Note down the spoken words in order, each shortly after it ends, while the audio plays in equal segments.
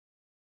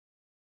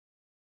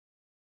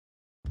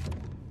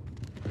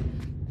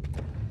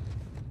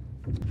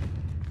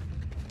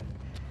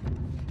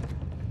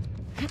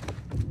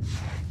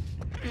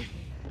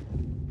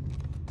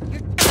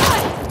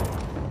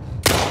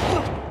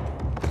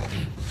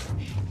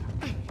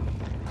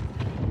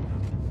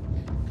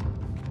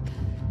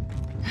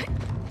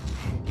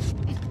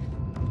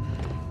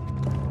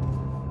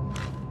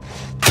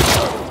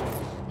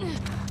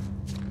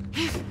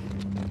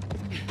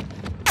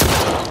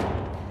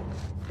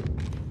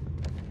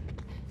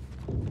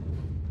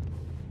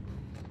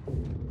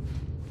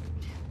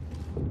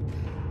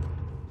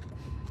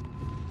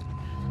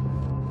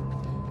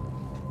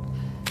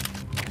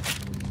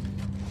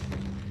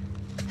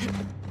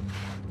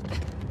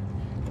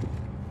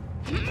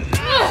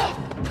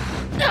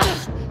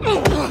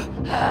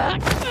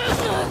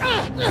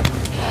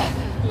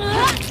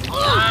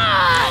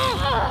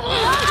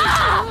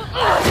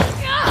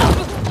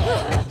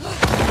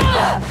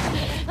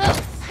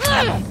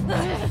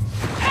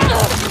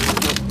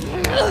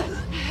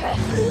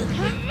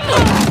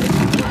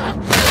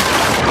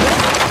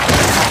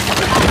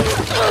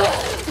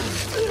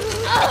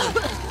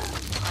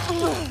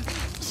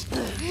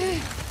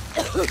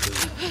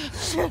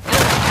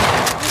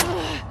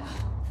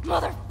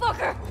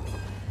Motherfucker!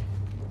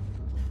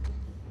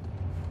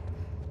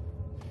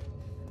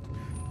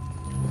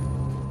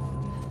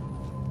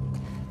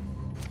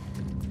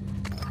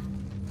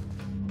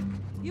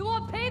 You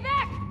want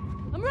payback?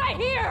 I'm right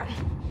here!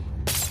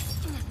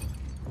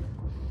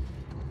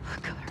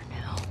 Look at her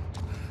now.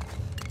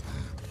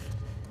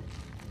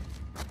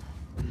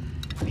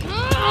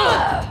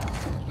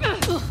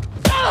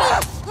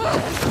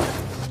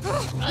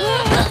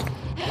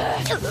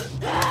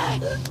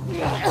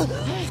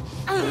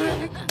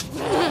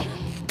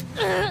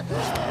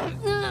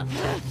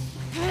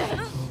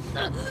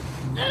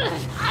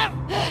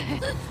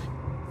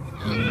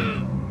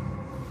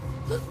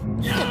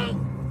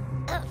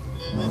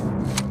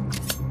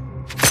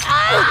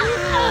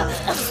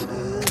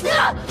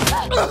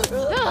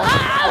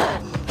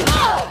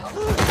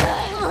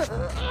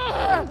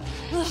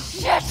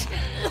 Shit!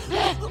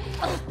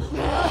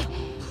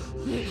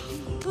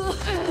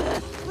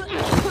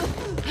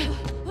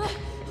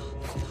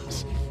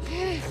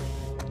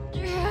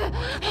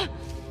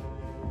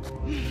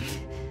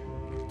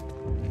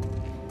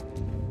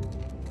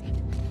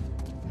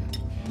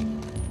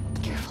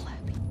 Careful,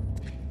 Abby.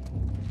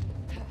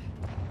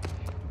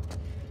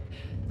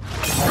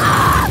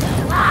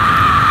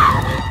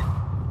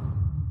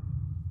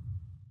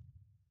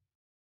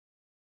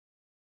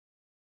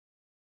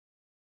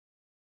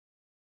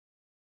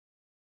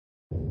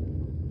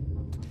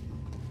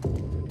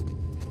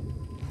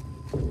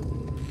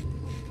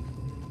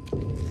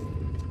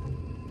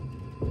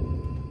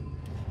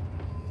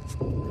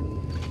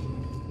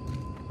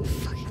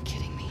 Fucking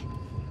kidding me.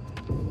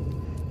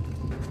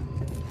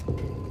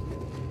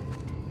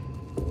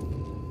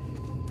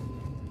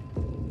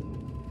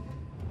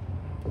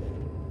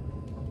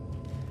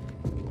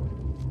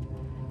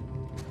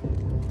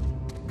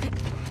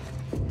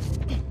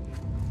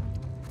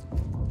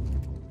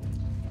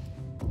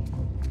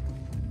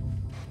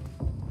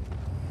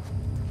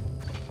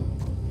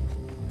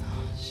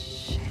 Oh, shit.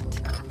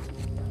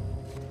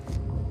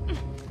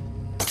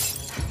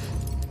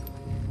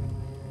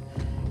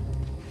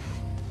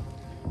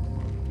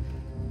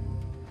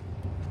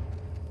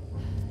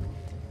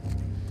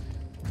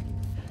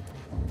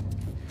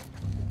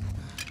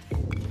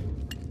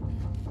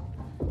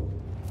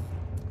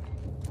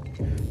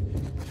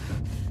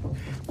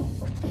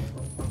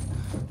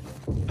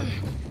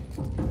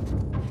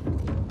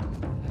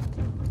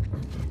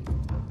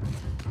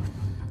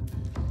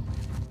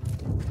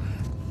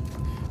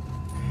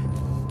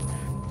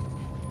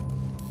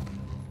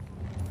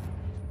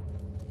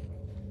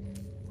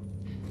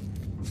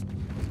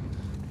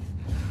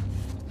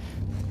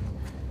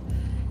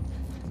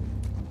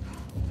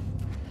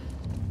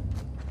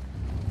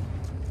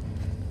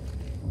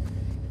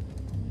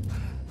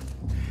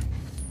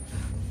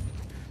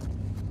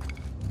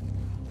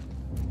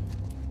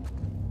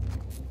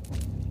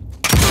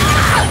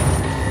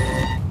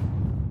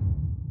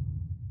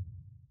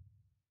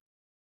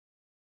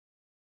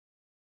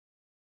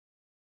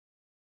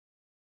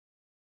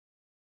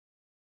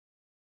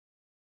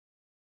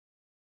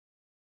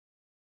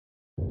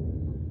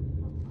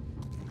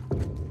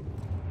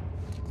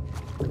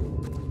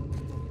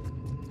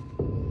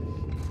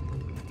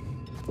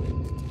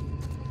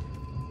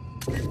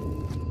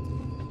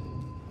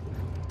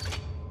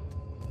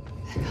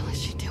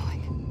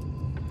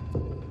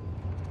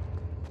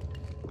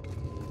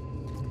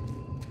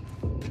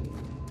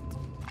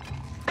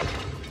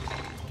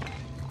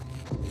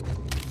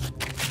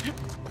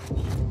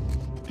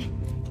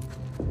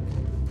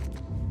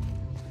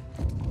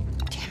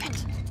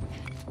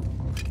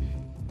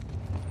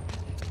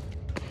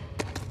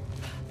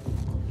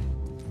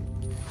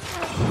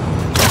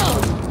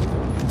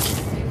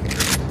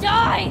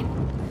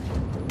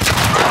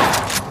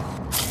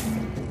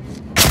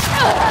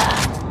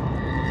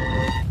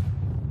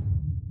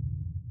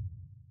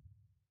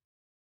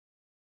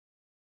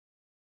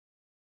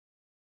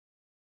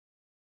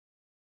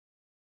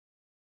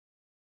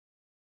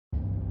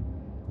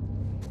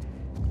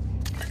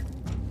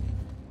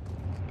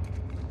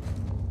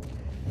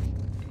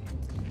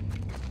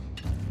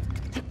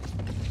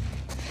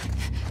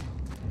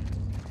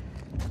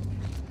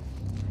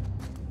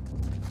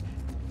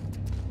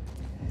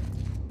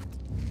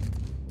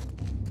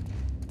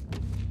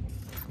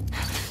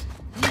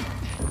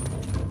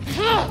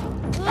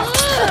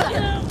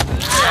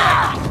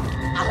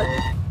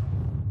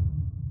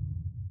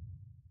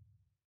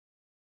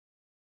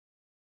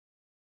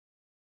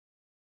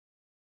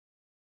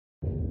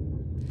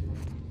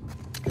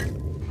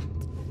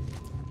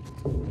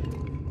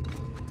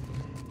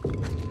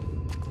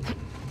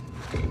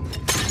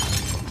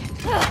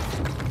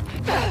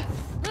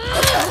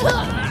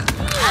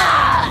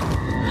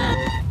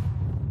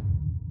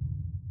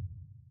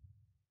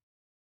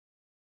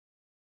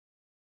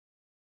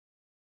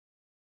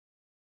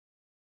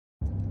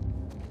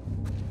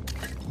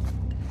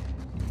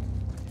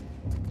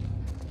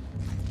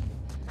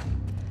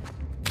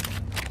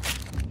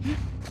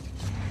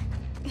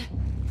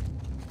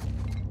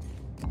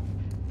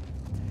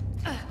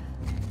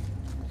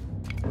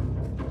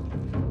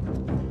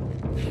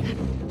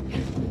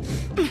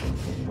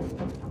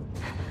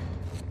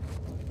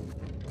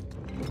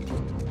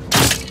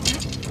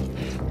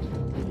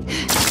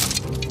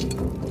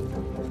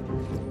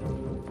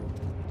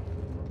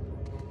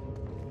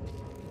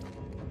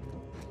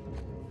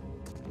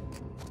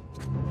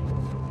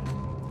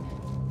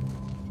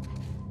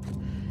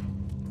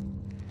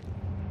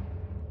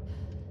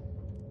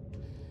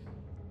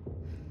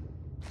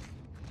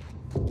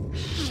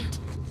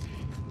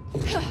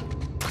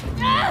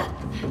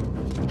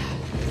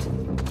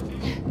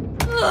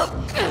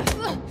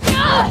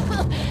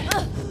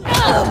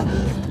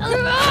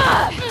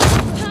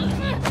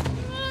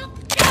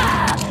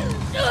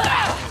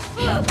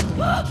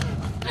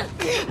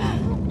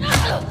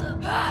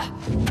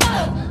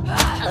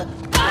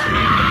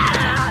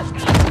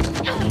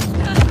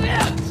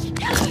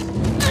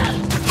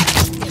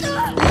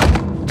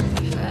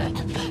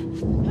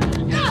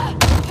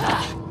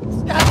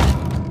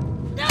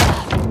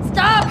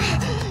 Stop!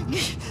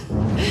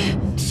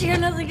 She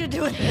had nothing to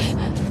do with this.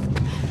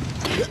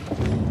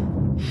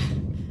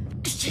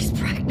 She's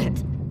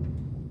pregnant.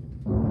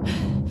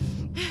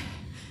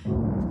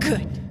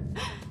 Good.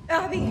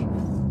 Abby.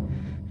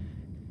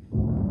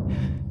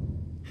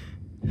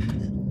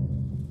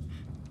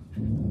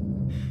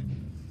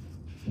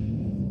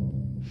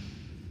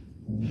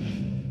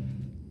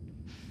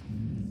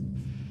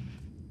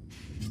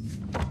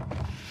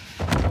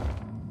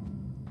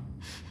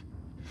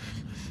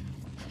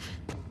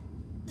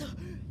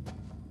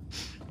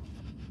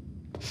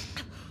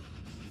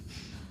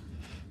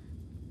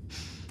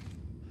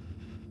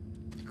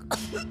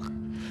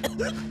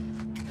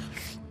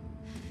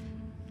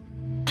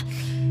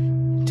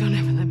 Don't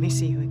ever let me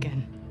see you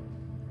again.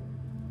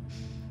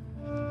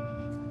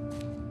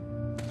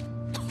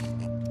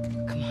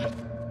 Come on.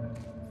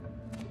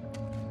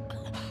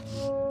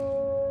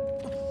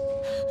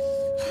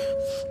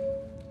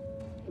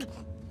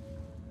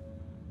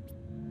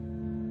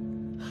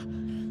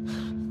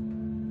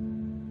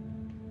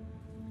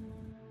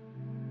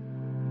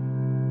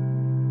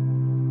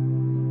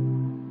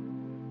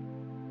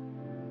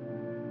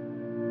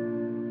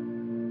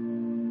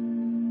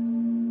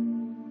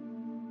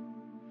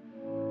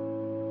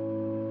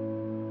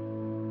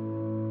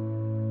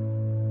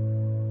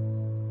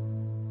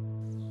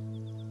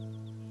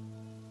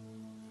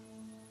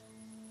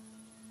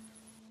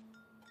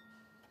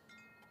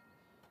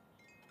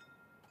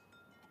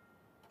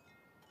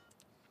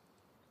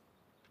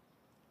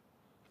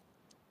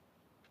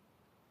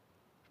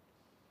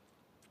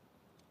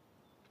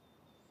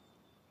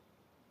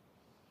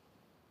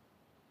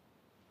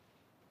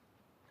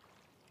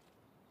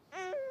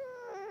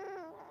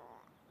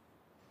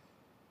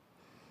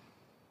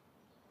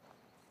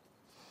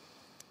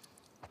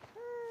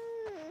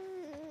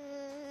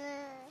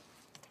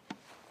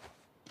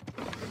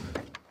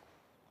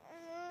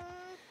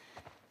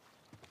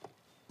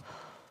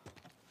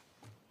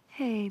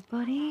 Hey,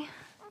 buddy.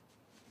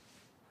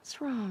 What's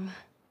wrong?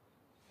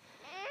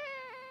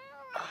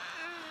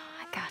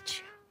 I got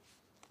you.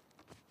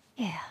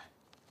 Yeah,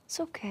 it's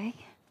okay.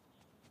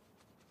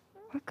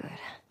 We're good.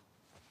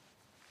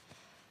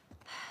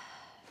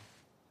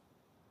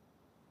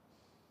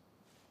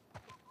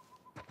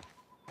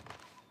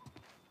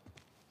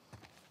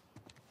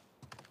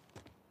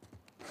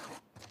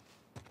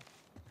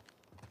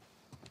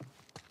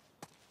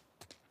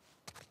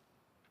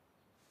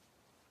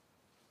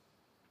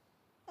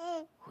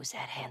 Who's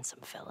that handsome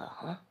fella,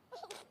 huh?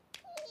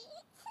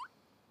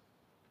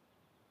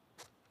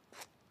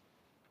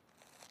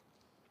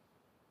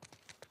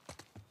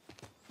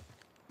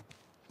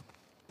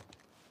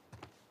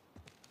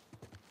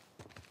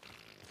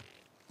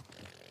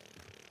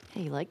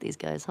 Hey, you like these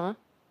guys, huh?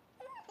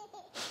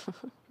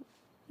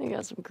 They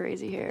got some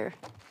crazy hair.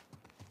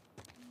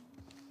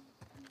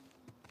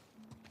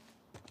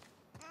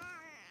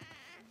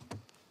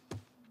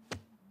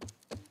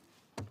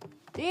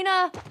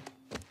 Dina!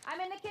 I'm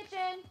in the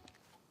kitchen!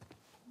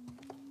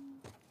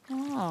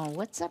 Oh,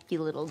 what's up,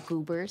 you little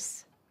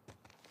goobers?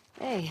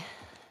 Hey.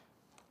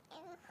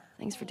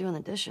 Thanks for doing the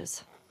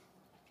dishes.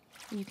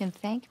 You can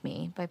thank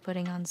me by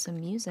putting on some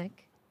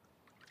music.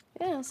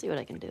 Yeah, I'll see what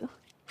I can do.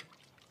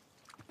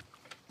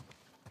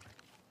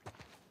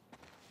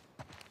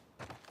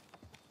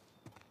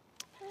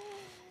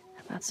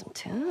 How about some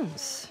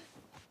tunes?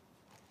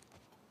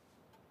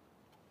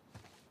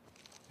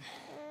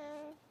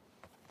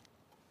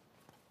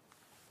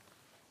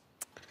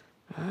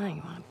 Ah,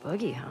 you want a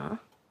boogie, huh?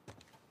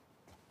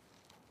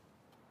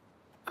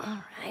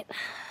 All right.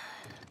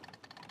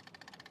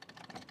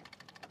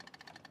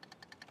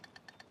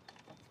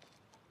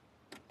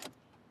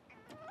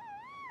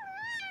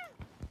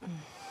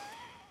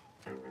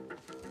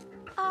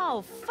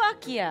 Oh,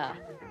 fuck yeah!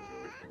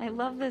 I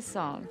love this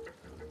song.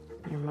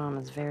 Your mom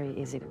is very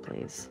easy to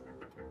please.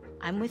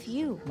 I'm with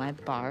you. My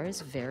bar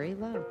is very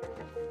low.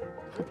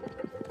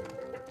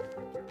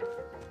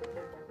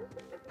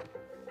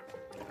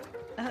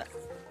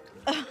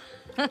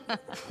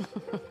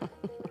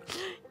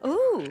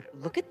 Ooh,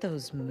 look at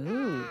those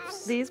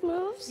moves. These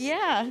moves?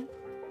 Yeah.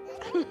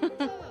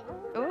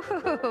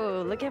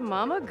 Ooh, look at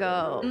Mama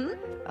go. Mm?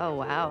 Oh,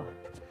 wow.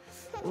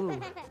 Ooh.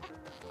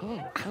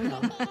 Oh,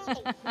 no.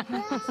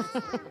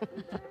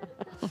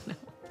 Oh, no.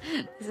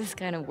 This is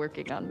kind of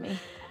working on me.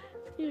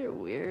 You're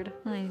weird.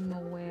 I'm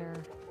aware.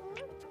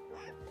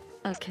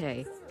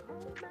 Okay.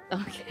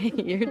 Okay,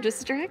 you're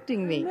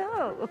distracting me.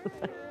 No.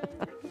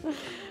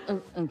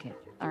 Oh, okay.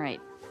 All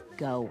right.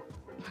 Go.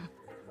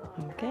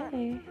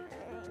 Okay.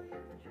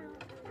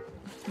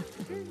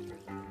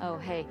 Oh,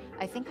 hey,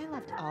 I think I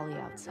left Ollie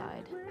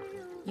outside.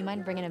 You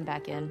mind bringing him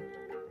back in?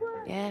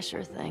 Yeah,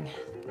 sure thing.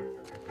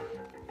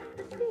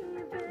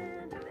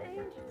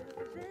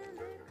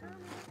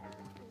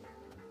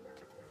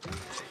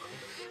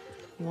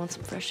 You want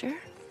some fresh air?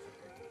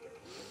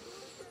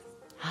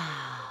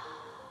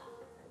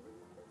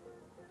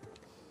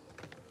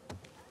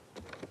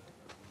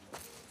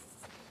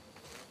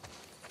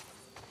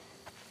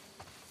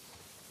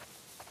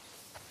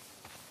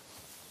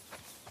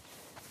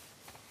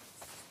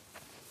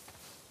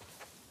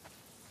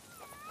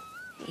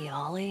 Hey,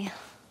 Ollie.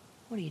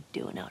 What are you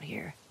doing out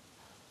here?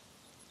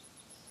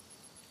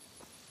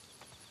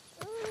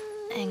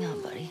 Hang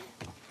on, buddy.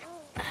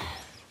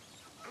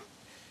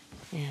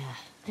 Yeah,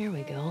 there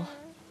we go.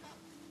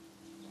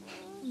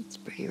 It's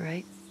pretty,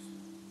 right?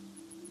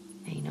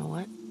 Hey, you know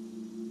what?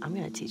 I'm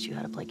gonna teach you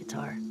how to play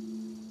guitar.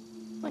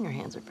 When your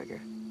hands are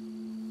bigger.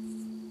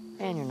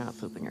 And you're not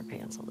pooping your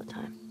pants all the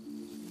time.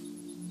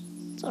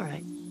 It's all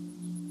right.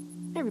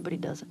 Everybody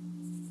does it.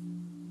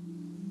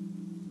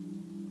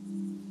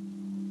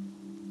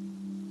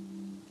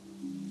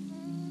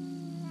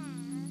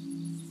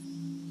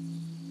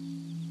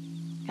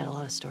 Got a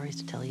lot of stories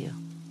to tell you.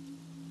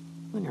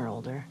 When you're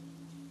older.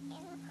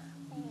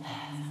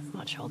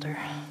 Much older.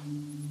 I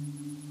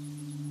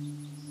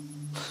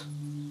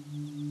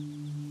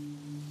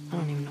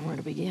don't even know where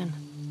to begin.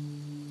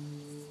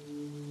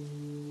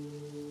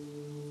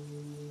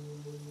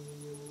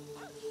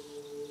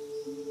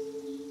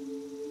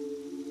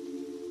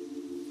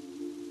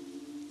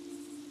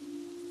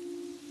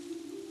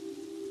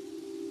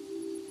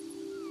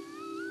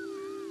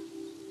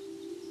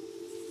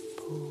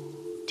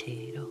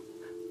 Potato,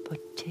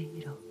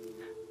 potato,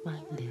 my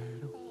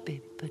little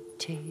baby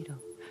potato.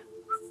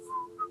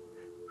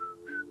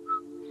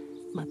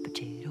 My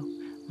potato,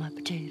 my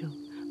potato,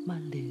 my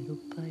little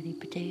buddy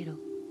potato.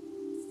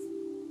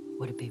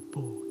 What a big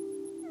boy.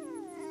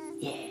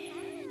 Yeah,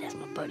 that's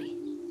my buddy.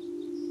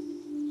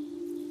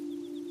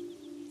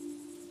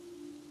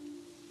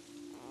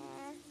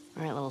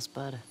 All right, little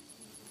spud.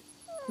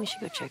 We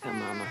should go check on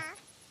Mama.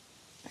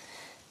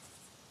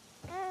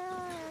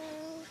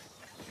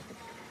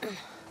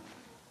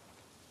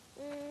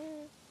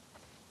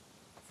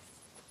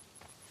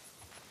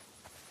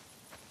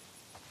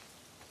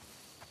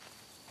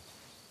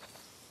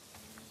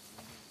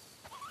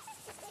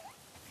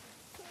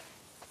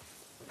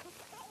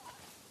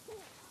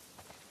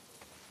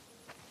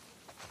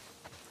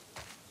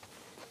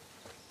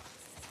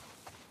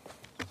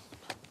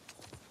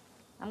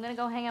 I'm gonna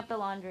go hang up the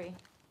laundry.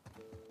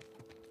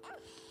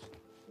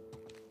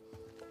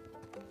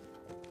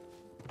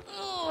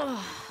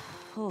 Oh,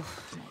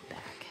 my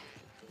back.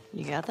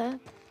 You got that?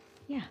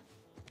 Yeah,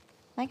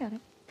 I got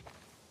it.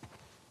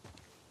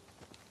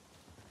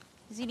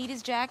 Does he need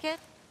his jacket?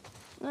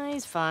 No,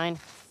 he's fine.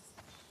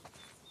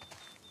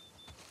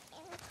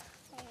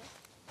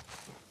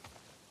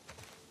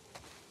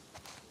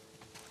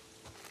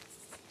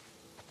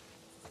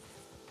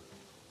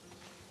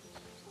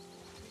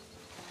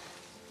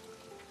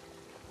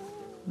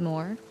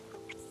 More?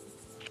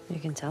 You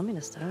can tell me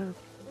to stop.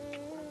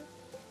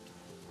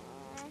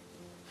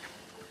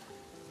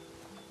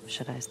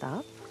 Should I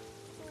stop?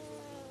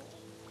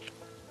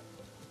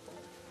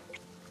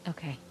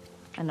 Okay,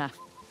 enough.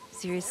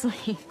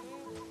 Seriously.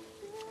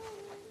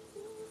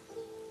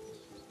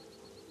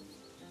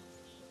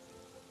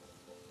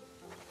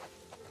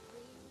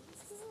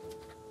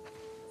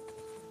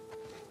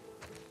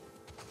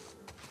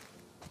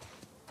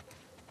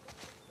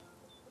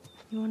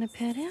 You want to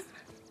pet him?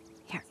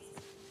 Here.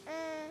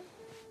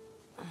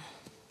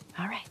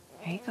 All right,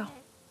 here you go.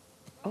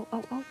 Oh,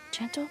 oh, oh,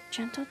 gentle,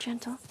 gentle,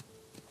 gentle.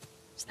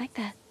 Just like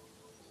that.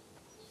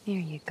 Here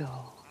you go.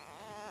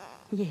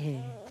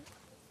 Yeah.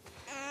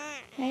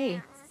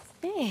 Hey,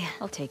 Hey.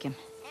 I'll take him.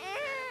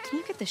 Can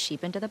you get the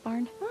sheep into the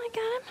barn? Oh, I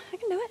got him. I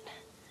can do it.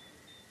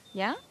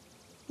 Yeah?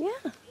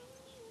 Yeah.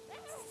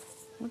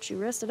 Won't you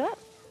rest it up?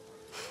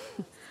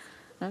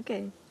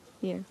 Okay,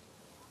 here.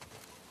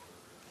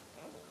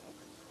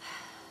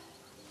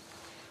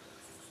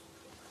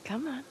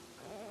 Come on.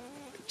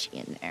 Put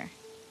you in there.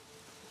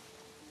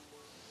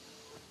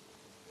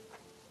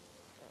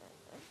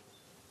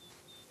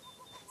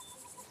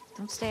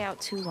 Don't stay out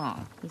too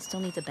long. He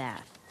still needs a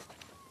bath.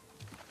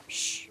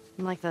 Shh.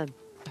 I'm like the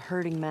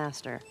herding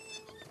master.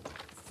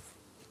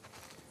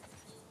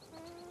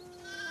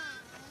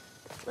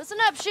 Listen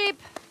up, sheep.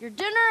 Your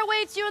dinner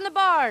awaits you in the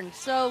barn,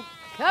 so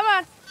come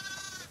on.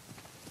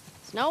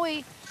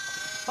 Snowy.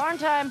 Barn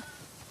time.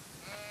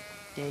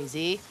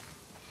 Daisy.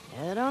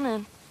 Head on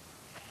in.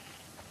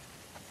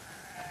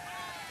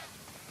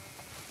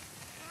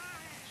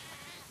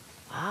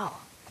 Wow.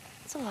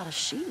 That's a lot of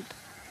sheep.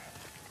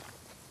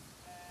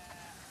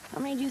 How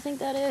many do you think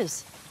that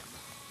is?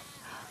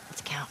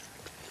 Let's count.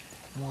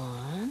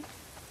 1,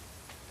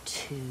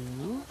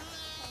 2.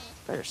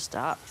 Better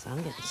stop, because I'm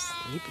getting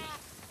sleepy.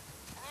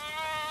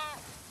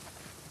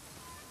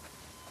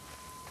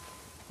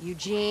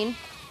 Eugene.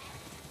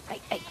 Hey,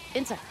 hey,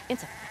 inside,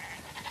 inside.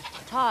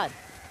 Todd.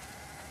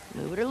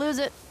 Move it or lose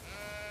it.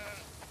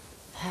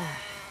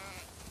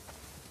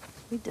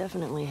 We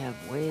definitely have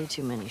way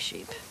too many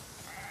sheep.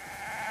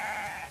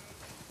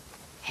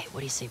 What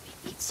do you say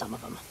we eat some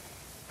of them?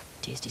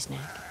 Tasty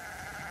snack?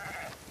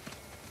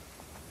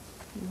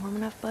 You warm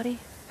enough, buddy?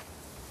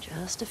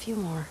 Just a few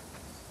more.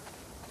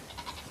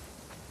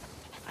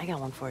 I got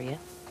one for you.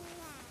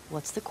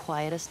 What's the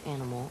quietest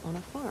animal on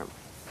a farm?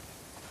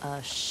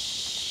 A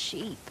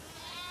sheep.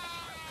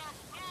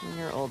 When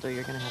you're older,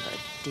 you're gonna have a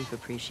deep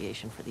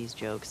appreciation for these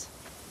jokes.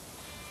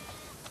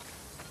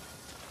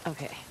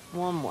 Okay,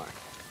 one more.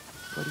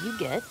 What do you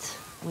get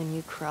when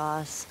you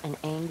cross an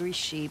angry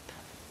sheep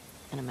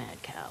and a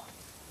mad cow?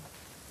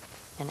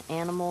 An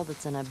animal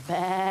that's in a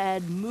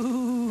bad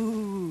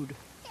mood.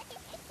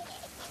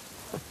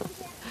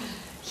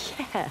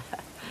 Yeah,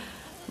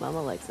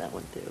 Mama likes that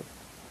one too.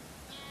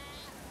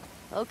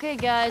 Okay,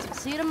 guys, we'll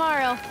see you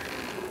tomorrow.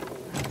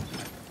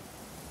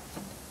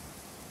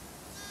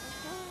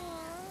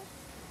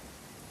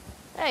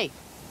 Hey,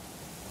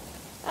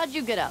 how'd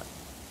you get out?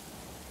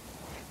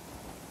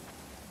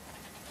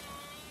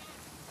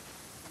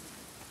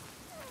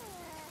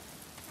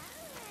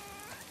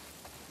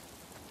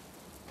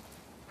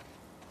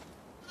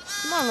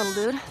 Come on, little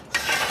dude.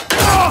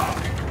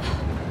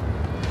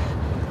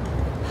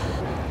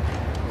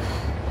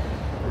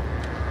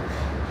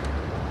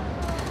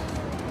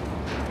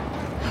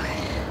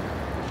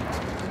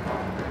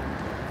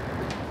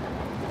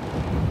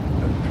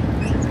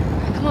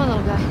 Come on,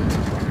 little guy.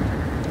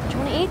 Do you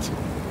want to eat?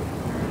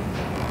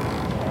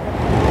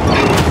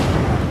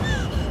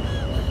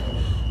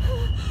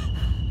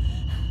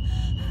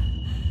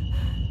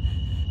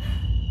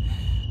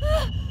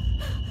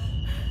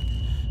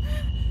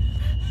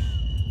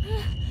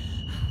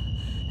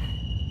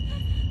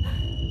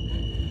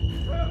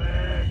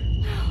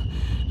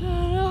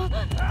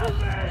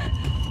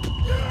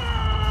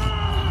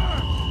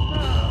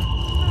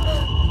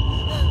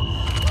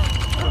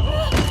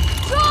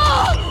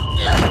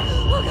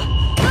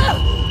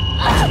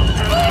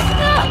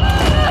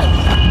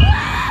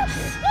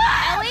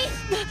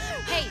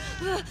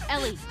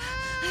 Ellie,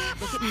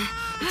 look at me.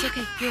 It's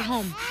okay. You're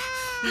home.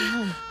 You're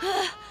home.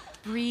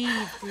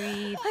 Breathe,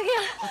 breathe.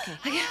 I Okay,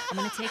 can't. I'm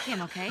gonna take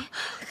him, okay?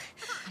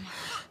 Come on.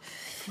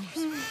 Come here,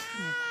 sweetie.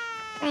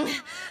 Come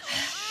here.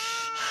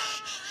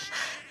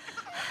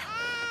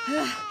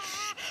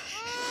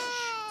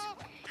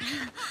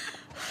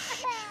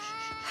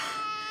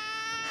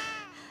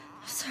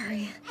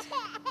 Sorry.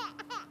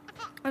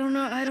 I don't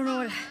know what...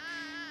 I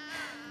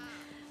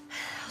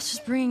was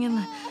just bringing in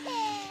the...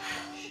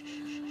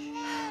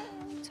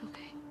 It's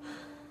okay.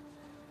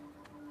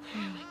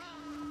 Here we go.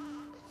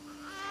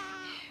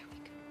 Here we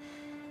go.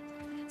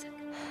 It's okay.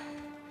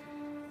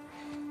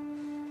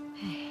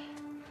 Hey.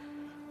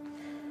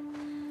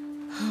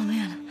 Oh,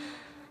 man.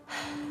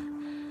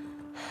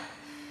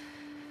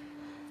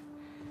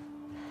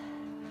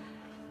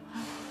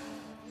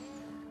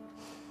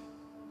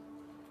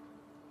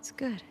 It's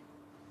good.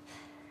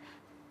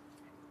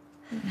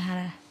 Haven't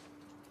had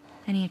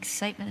any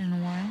excitement in a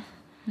while.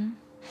 Hmm?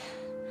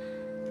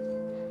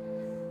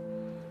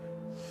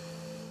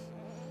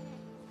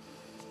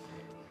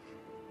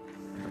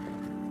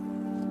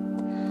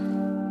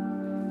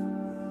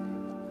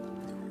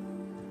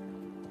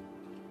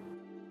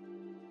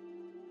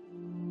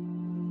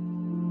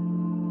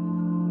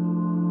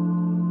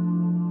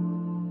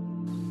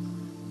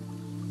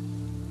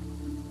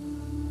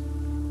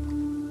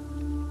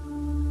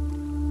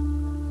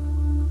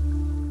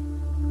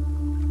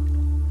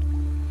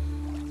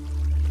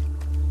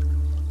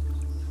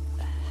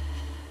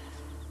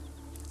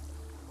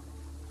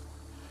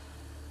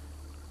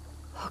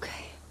 Okay.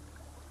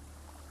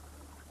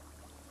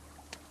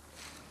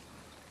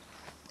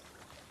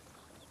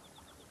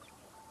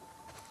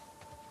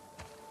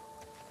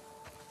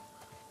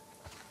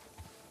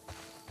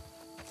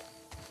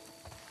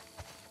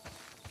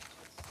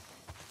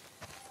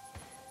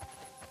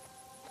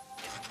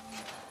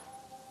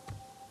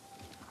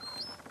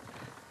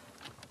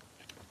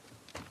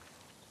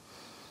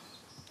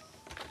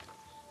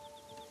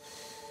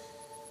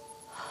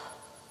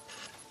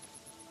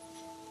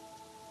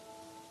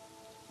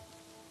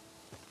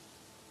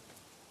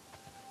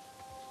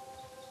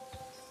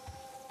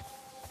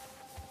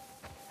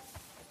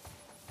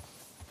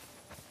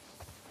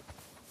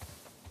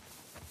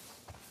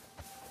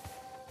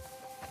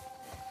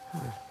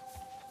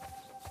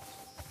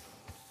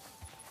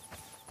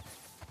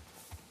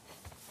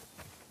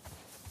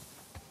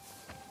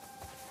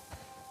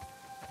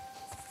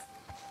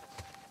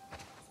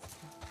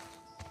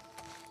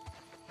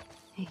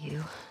 Hey,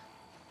 you.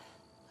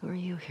 Who are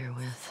you here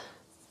with?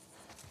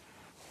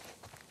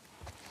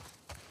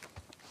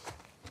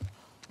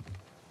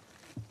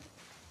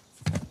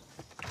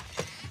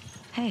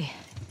 Hey,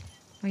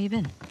 where you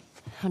been?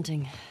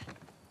 Hunting.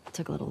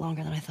 Took a little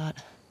longer than I thought.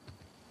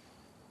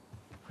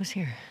 Who's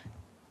here?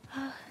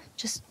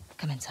 Just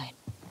come inside.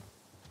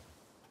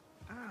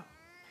 Ow.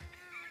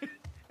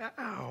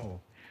 Ow.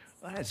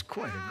 Well, that's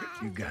quite a grip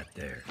you got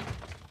there.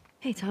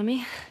 Hey,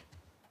 Tommy.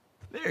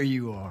 There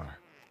you are.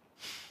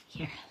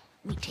 Here,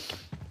 let me take him.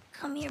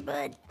 Come here,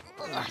 bud.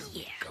 Oh,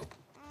 yeah. Go.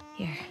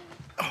 Here.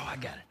 Oh, I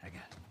got it.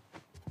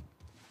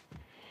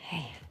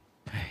 Hey.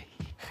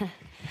 Hey.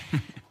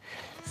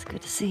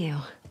 Good to see you.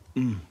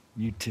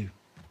 You too.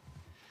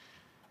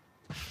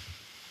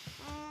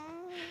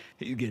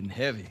 He's getting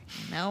heavy.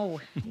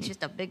 No, he's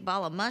just a big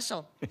ball of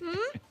muscle.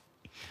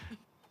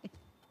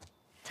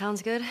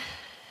 Town's good?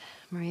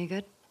 Maria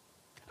good?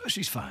 Oh,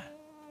 she's fine.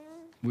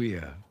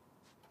 We're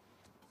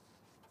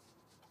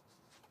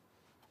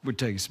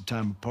taking some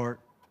time apart.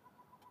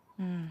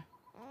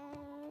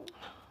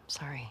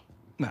 Sorry.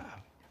 Nah.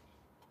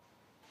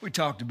 We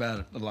talked about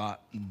it a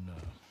lot, and,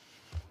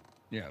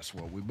 yeah, it's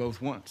what we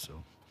both want,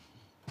 so.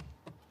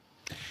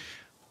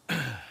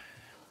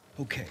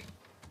 Okay.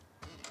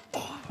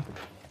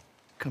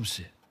 Come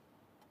sit.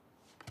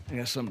 I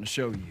got something to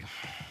show you.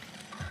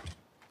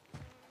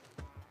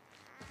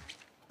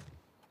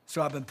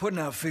 So I've been putting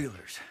out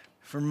feelers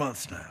for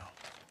months now.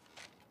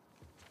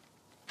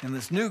 And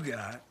this new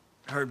guy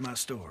heard my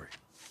story.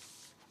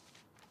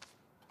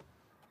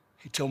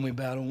 He told me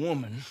about a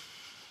woman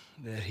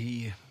that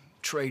he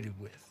traded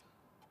with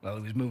while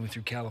he was moving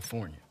through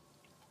California.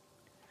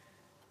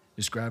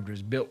 Described her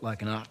as built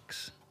like an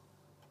ox,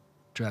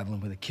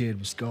 traveling with a kid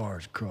with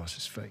scars across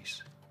his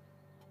face.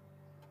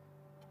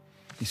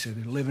 He said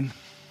they're living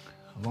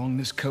along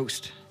this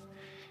coast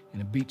in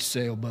a beach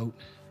sailboat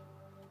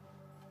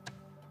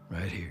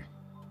right here.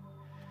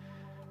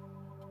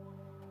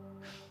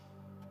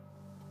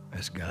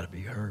 That's gotta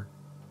be her.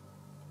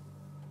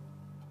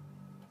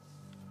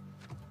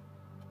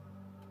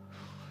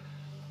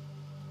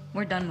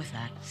 We're done with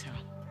that, so.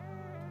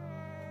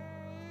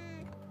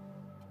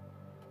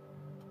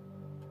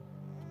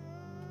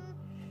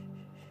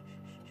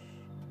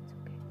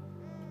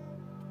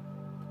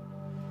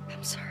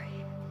 I'm sorry.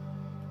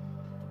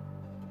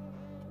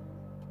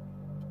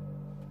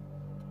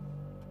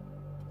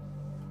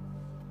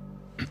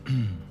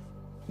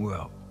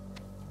 Well,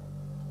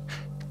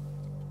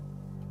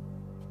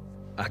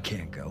 I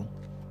can't go.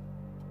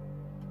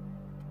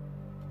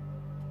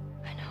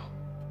 I know.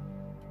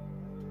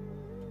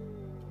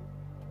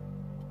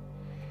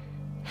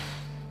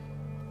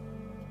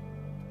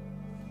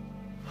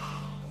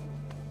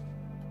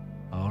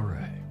 All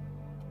right.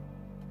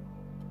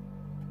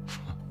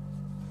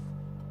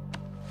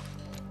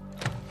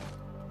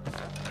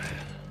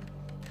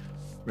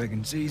 Reckon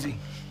it's easy.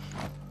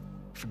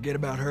 Forget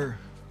about her.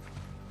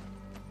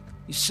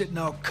 You sitting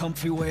all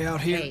comfy way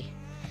out here? Hey,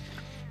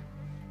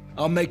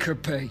 I'll make her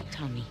pay.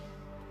 Tommy.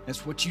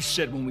 That's what you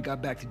said when we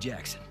got back to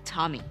Jackson.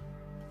 Tommy.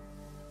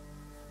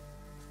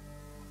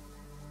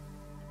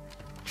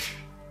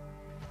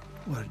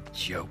 What a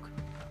joke.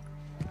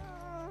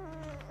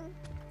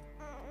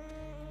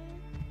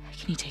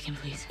 Can you take him,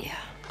 please? Yeah.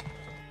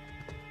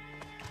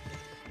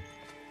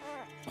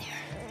 Here.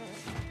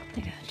 I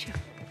got you.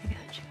 I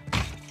got you.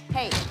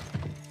 Hey,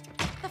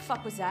 what the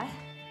fuck was that?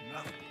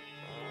 Nothing.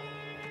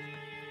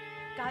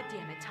 God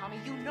damn it, Tommy,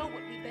 you know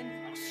what we've been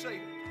through. I'll say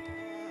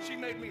it. She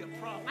made me a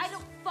promise. I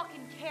don't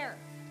fucking care.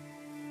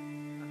 I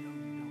know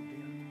you don't,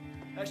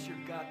 dear. That's your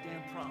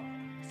goddamn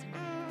problem. Listen,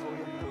 Oh,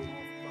 yeah, no, all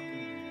fucking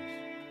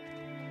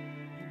years.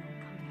 you don't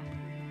come back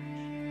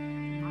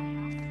to my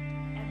house ever.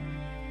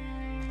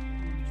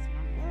 You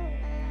understand?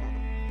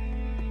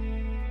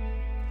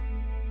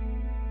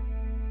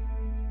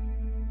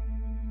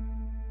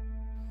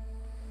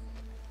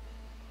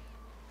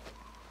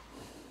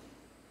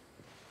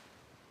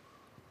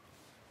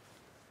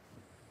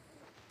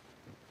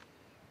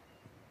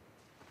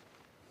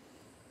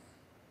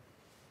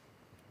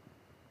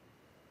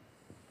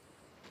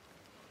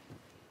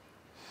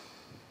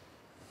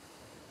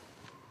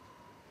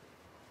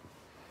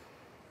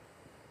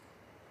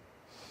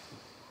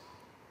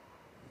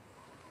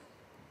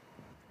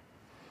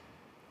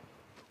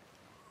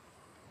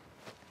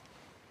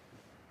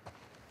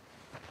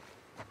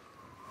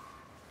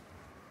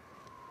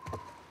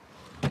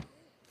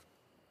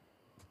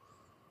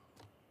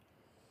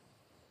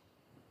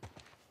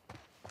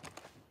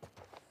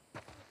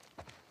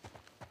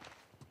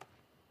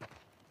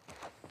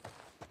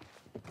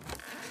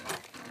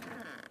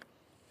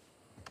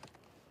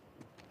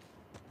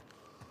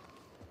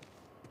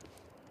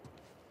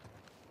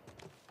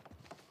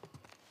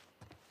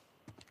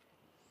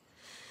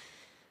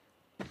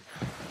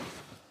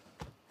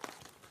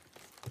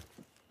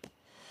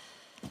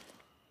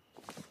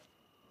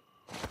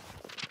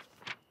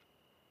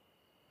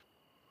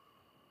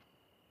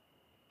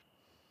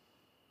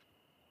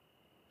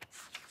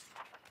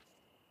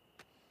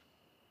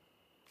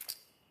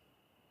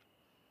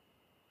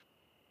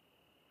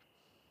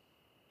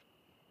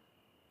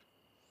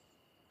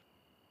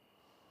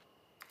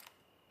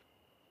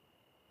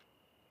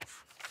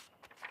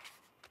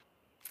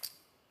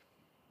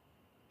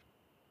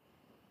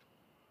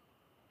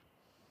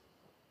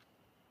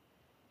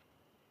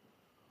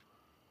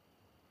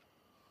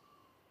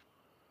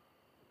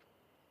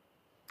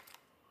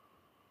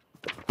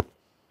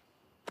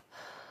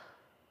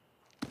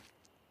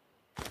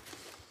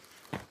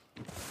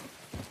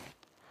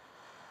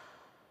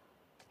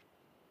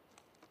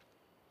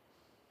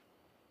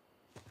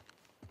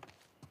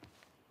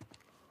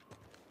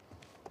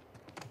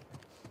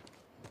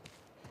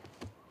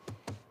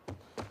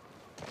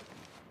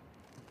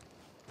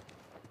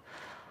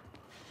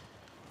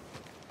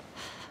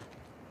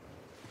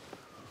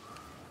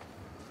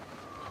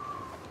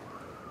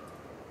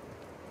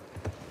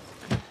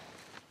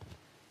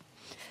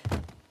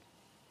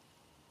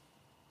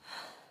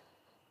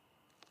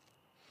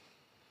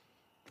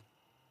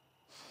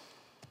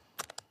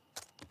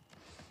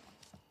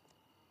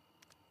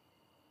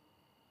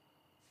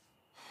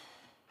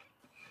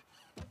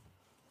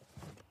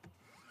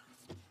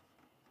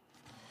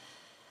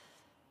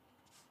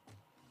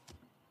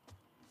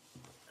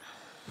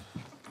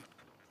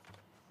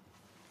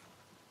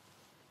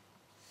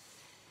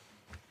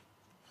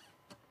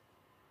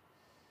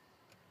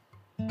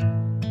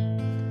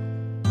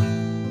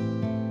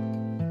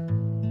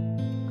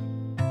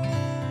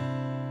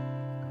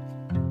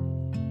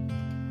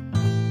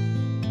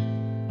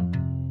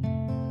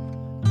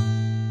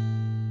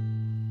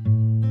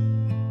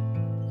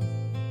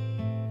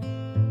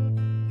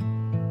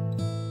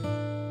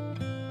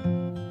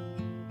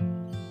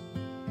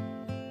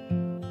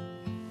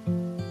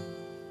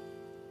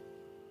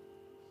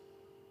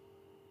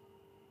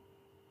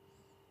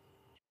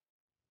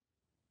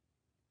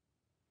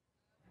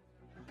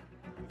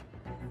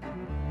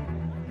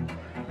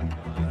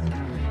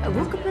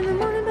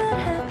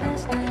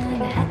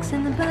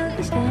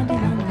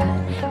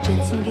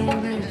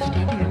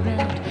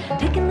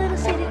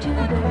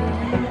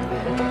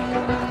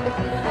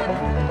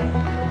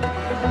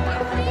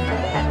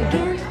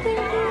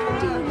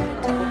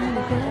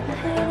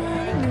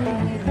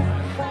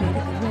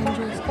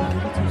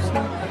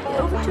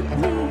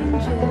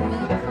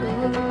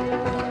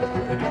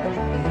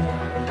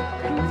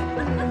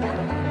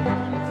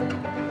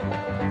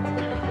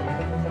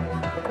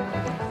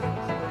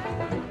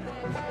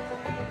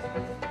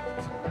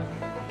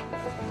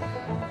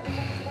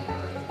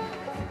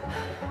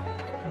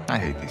 I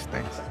hate these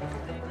things.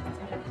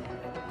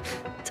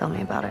 Tell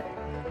me about it.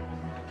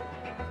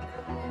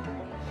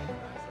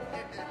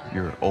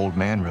 Your old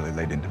man really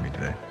laid into me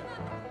today.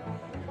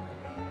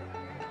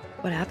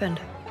 What happened?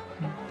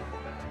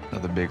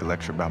 Another big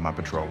lecture about my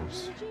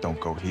patrols. Don't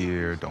go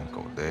here, don't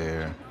go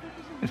there.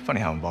 It's funny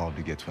how involved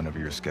he gets whenever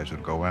you're scheduled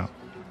to go out.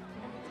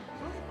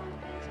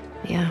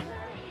 Yeah.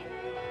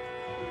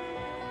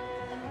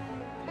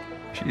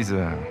 She's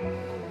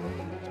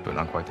putting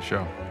on quite the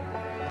show.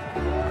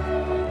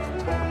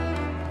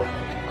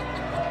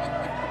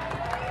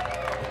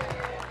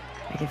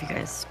 I give you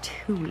guys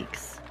 2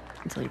 weeks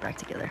until you're back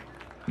together.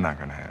 Not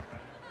gonna happen.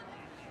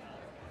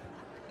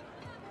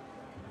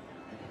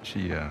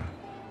 She,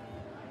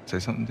 say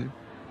something to you?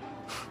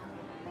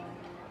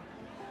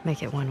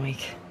 Make it 1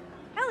 week.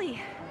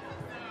 Ellie!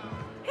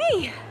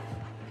 Hey!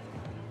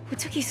 What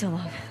took you so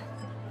long?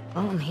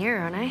 Well, I'm here,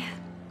 aren't I?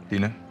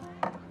 Dina?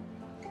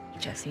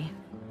 Jesse.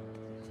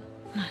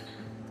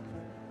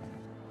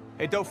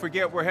 Hey, don't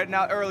forget, we're heading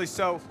out early,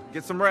 so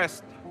get some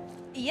rest.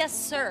 Yes,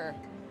 sir.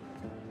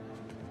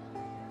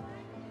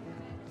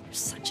 You're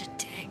such a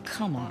dick.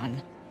 Come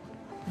on.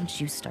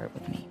 Don't you start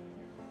with me.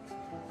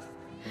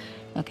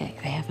 Okay,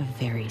 I have a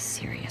very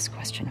serious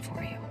question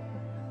for you.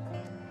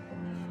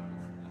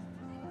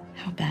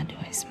 How bad do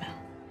I smell?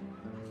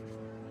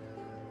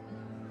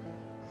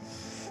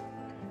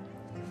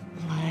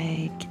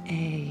 Like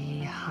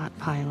a hot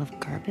pile of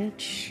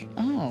garbage?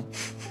 Oh.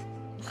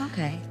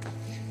 Okay.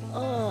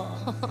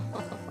 Oh.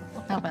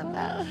 How about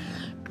that?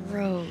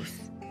 Gross.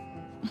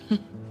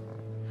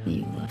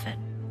 You love it.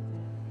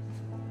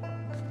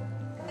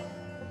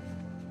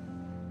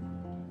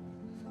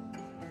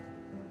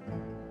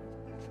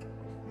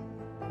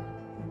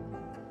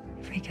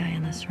 Every guy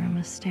in this room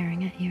is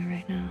staring at you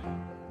right now.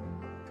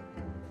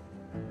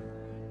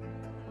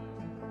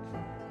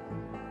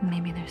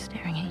 Maybe they're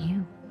staring at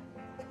you.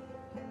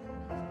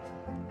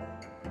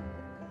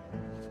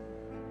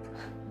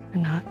 Or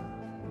not.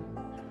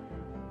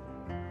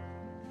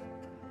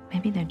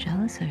 Maybe they're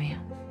jealous of you.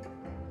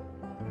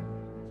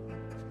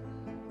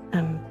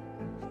 I'm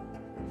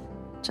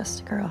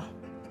just a girl,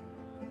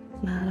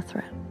 not a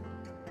threat.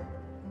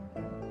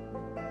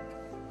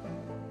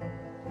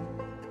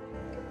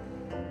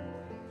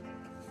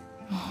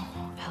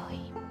 Oh,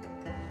 Ellie.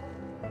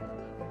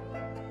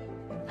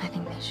 I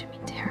think they should be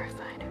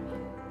terrified of you.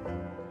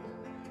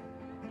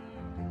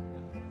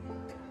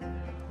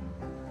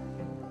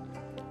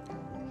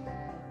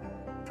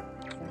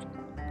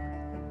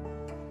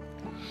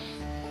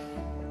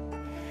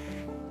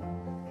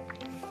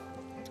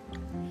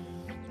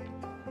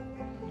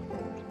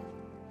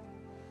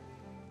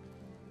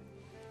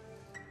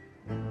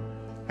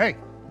 Hey!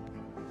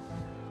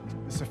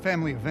 This is a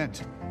family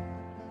event.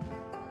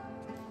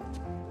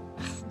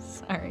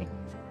 Sorry.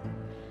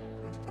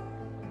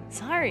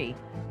 Sorry.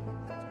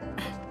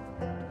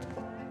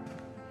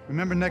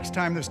 Remember next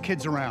time there's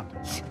kids around.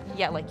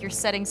 Yeah, like you're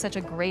setting such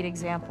a great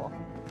example.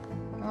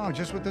 Oh,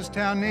 just what this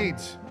town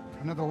needs.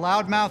 Another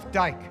loudmouth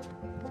dyke.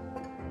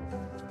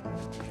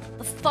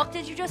 The fuck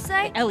did you just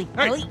say? Ellie,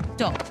 Ellie,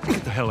 don't.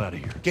 Get the hell out of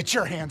here. Get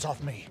your hands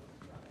off me.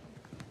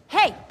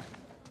 Hey!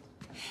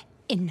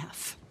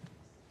 Enough.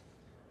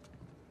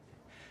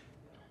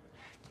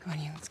 Come on,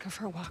 you. Let's go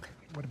for a walk.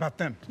 What about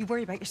them? You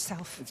worry about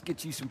yourself. Let's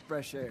get you some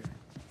fresh air.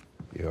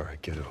 You all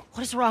right, kiddo?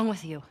 What is wrong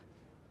with you?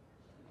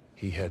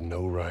 He had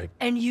no right.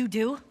 And you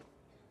do?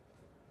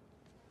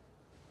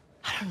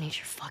 I don't need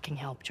your fucking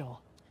help,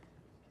 Joel.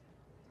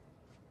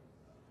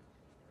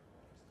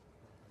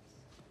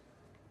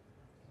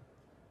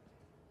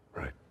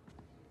 Right.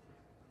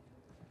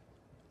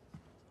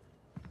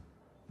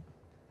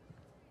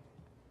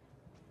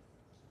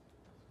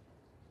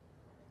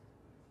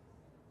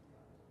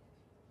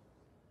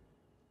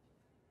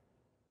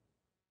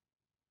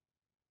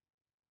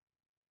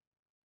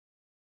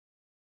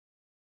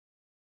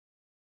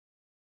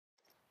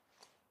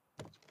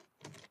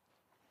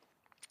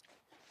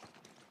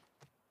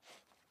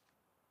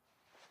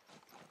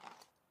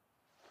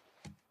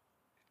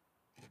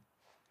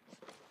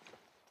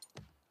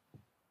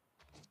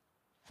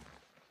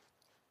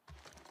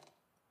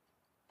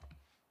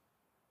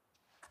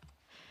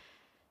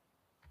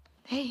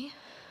 Hey.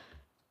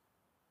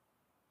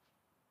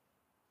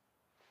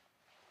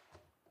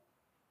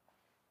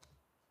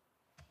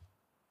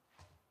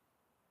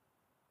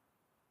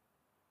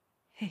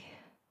 Hey.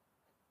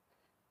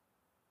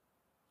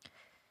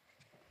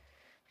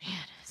 Man,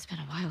 it's been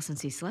a while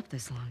since he slept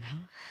this long, huh?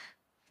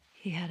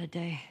 He had a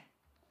day.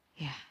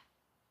 Yeah.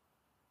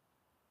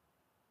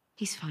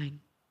 He's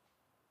fine.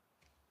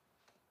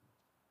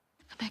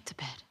 Go back to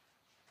bed.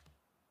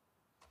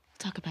 We'll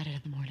talk about it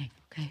in the morning,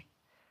 okay?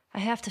 I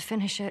have to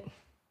finish it.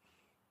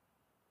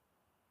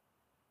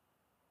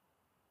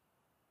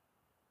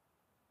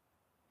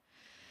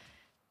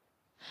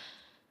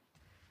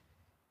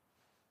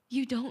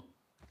 You don't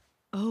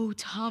owe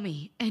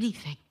Tommy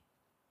anything.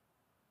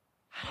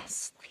 I don't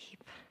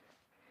sleep.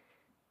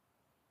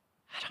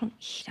 I don't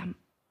eat. I'm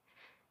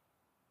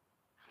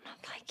not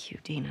like you,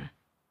 Dina.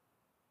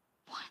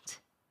 What?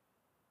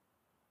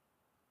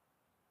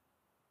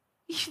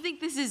 You think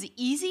this is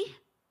easy?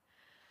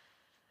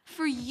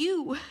 For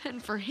you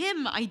and for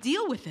him, I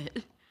deal with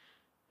it.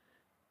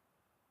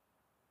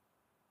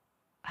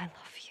 I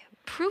love you.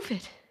 Prove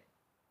it.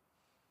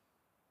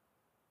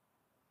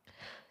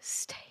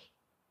 Stay.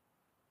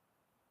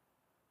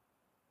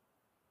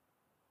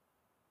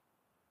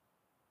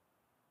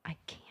 I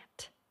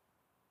can't.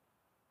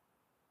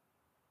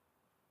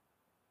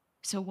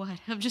 So what?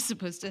 I'm just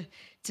supposed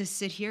to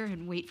sit here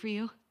and wait for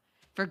you?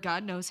 For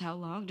God knows how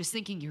long, just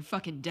thinking you're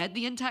fucking dead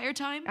the entire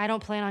time? I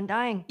don't plan on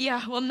dying.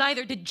 Yeah, well,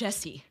 neither did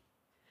Jesse.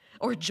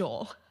 Or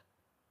Joel.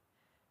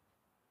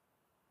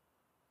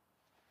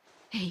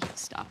 Hey,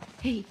 stop.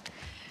 Hey,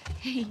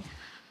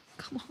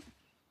 come on.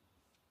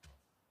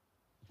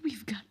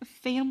 We've got a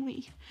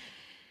family.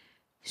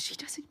 She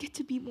doesn't get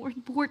to be more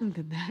important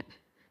than that.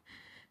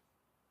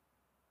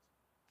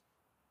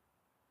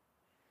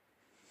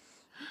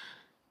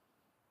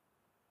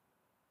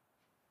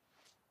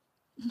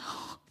 No.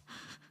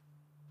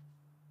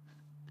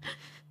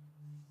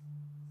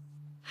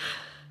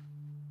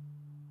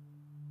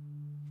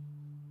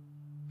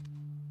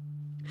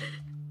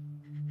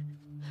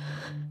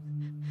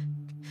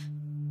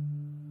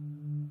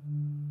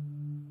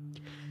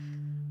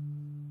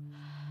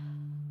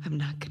 I'm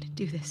not gonna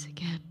do this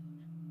again.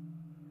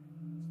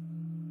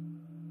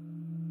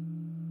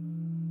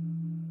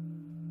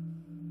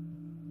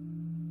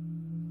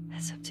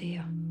 That's up to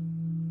you.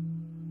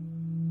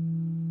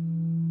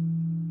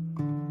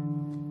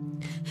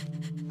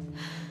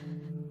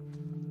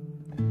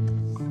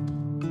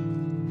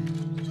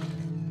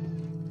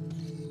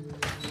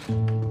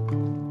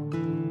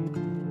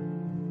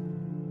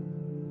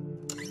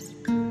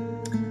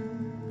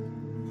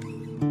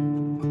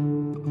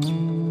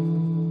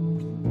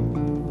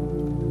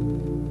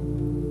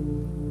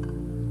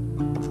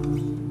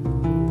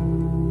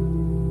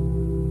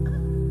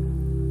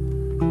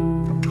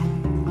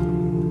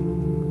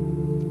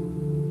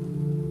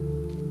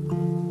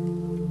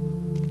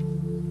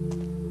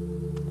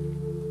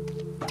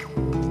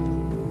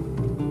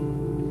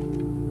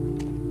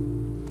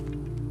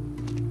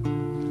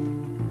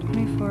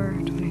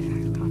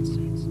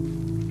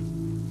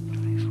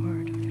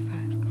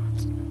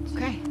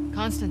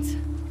 Constance.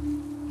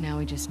 Now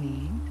we just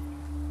need...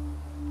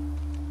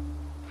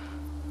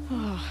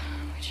 Oh,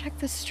 we checked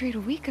this street a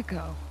week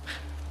ago.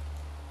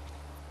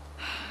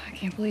 I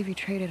can't believe you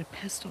traded a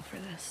pistol for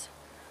this.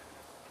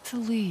 It's a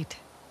lead.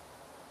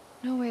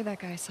 No way that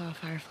guy saw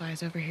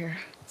fireflies over here.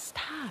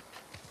 Stop.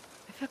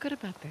 I feel good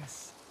about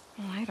this.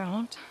 Well, I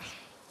don't.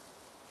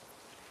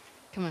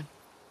 Come on.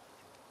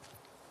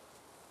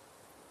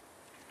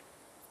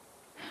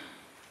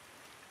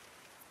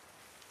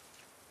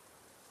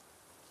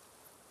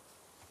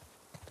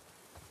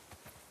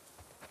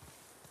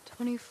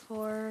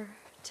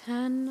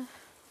 $24.10.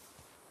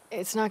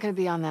 It's not gonna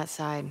be on that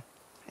side.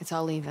 It's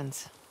all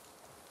evens.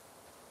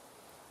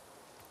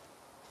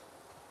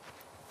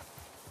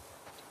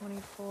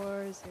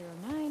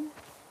 24.09.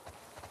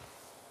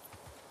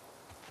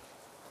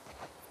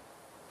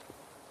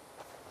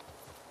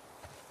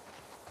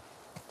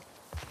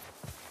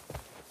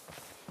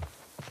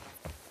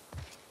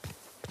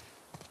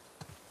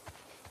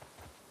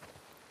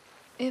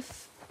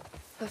 If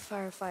the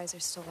fireflies are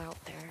still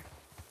out there,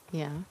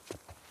 Yeah?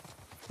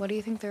 what do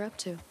you think they're up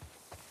to?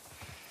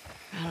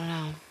 I don't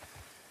know.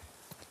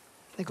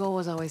 The goal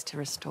was always to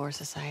restore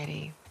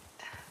society.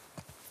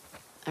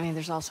 I mean,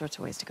 there's all sorts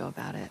of ways to go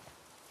about it.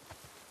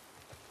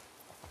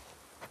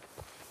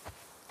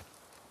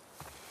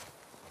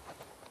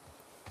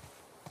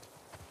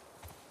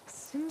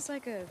 Seems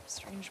like a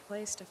strange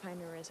place to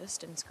find a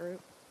resistance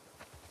group.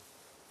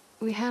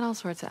 We had all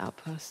sorts of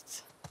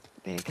outposts.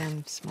 Big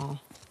and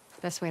small.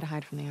 Best way to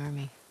hide from the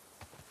army.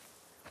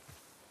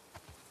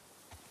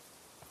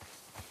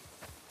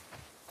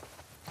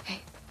 Hey,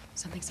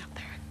 something's out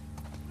there.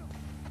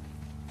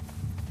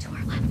 To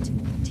our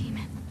left,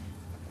 demon.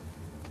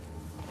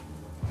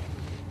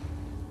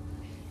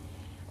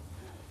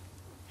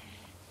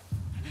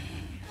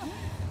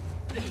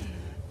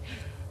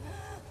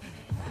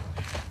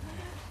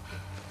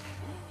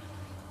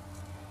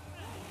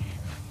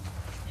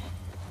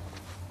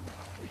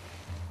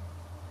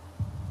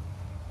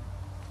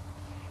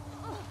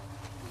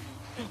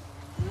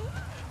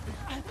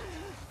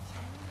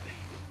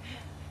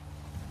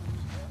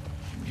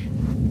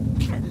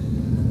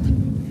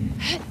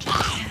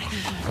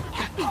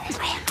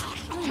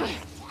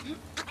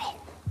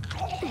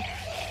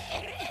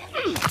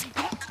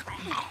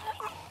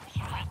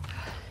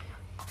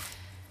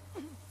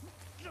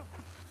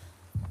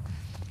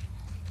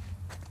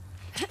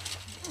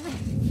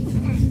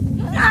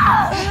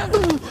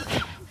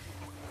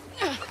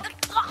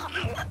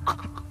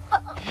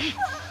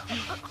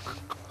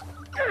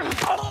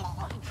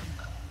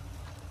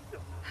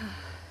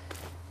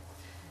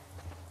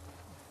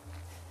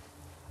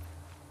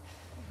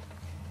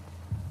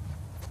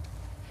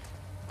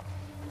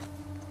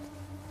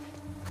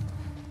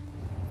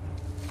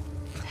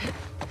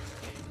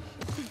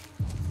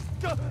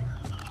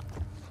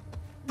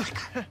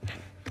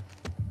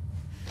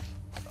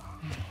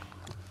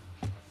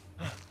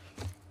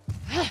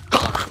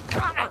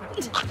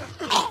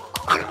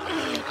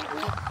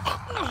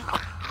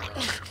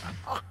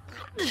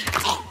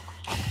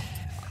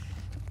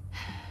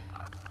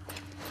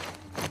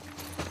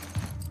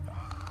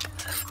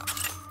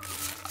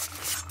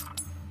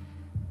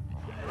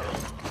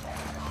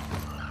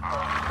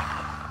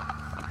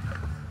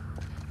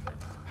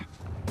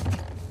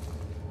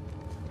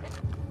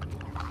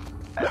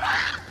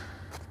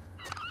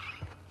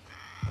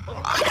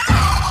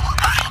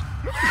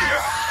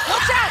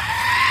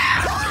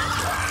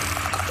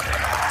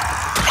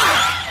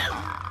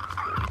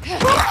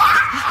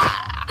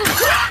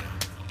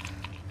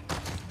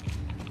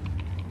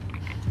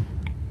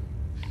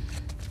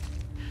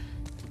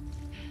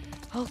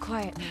 All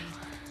quiet now.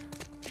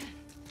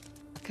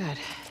 Good.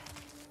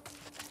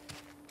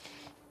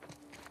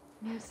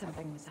 Knew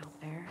something was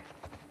out there.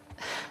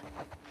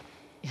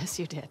 Yes,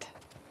 you did.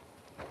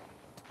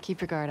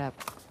 Keep your guard up.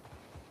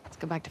 Let's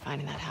go back to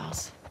finding that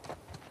house.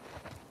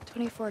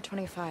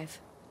 2425.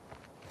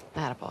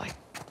 Attaboy.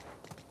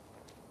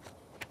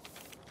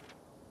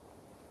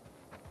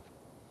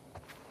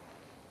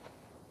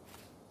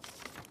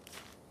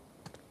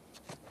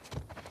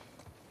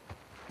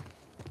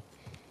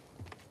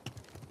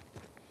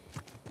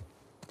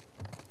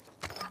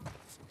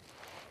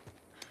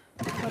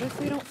 What if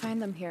we don't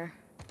find them here?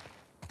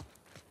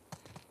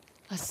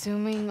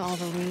 Assuming all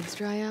the leads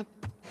dry up,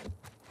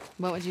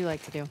 what would you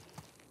like to do?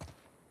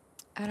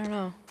 I don't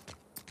know.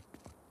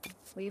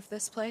 Leave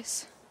this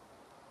place?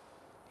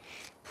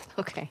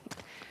 Okay.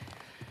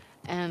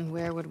 And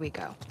where would we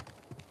go?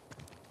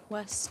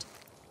 West.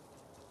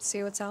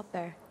 See what's out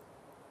there.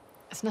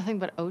 It's nothing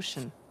but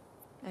ocean.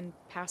 And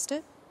past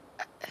it?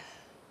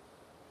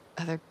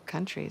 Other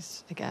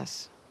countries, I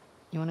guess.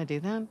 You want to do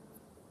that?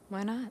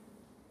 Why not?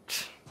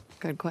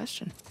 Good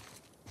question.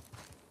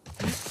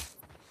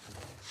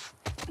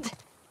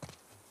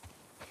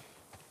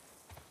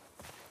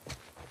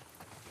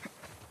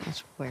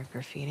 That's weird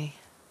graffiti.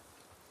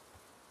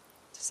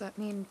 Does that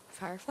mean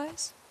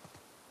fireflies?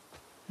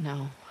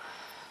 No.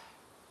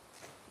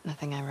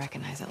 Nothing I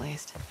recognize, at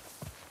least.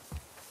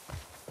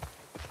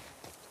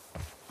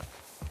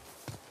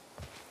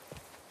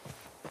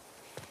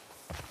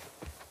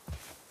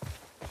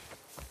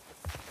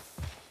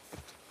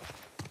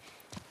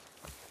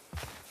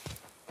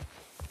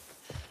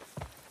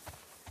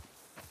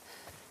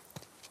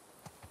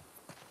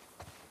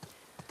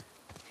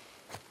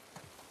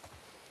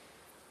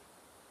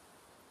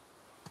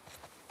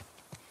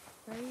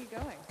 Where are you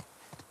going?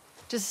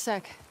 Just a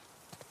sec.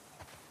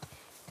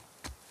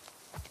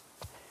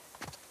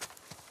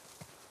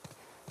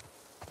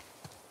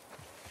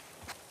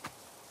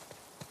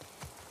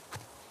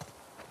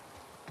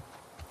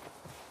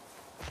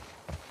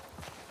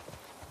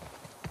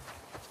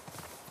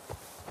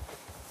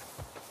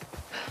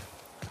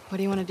 What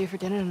do you want to do for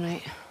dinner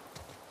tonight?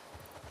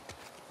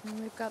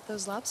 We've got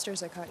those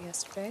lobsters I caught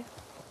yesterday.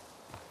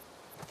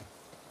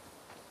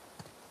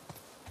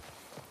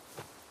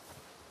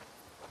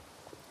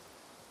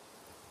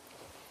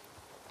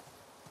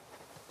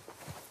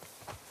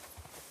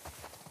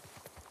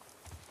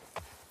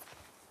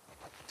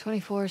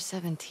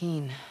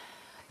 "24:17.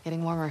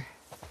 Getting warmer.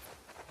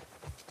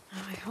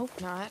 Oh, I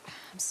hope not.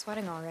 I'm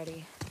sweating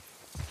already.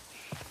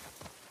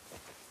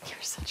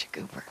 You're such a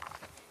goober.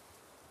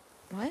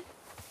 What?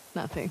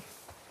 Nothing.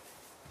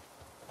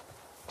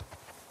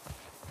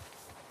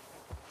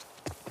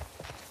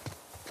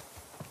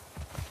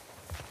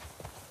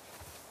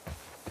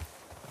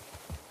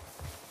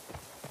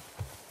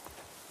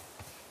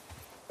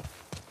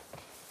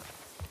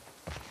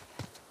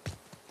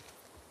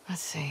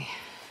 Let's see.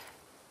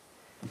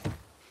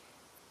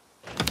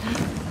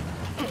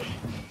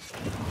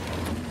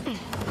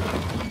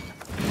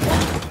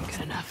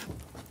 Good enough.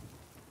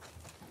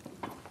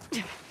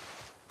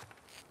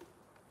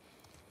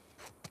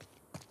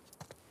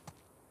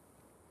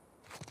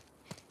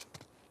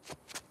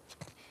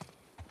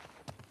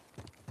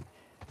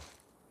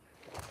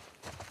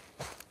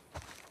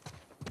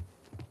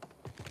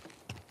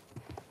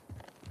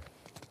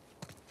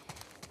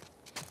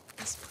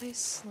 This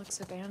place looks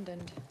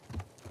abandoned.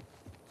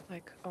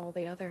 Like all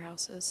the other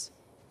houses.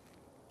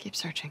 Keep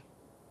searching.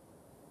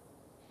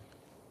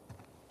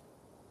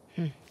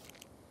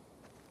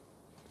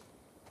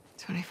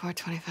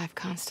 24:25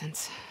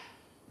 Constance.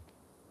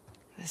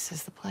 This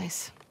is the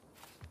place.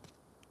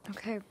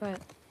 Okay, but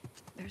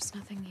there's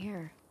nothing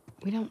here.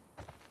 We don't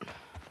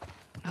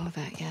know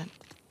that yet.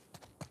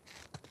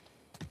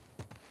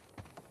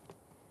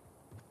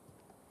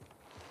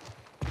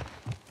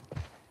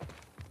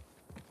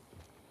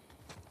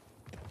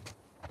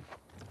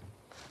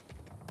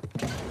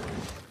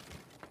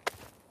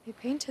 They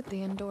painted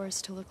the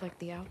indoors to look like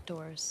the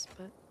outdoors,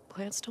 but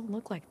plants don't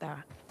look like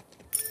that.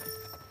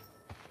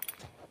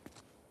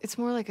 It's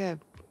more like a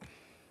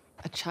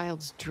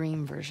child's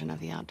dream version of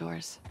the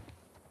outdoors.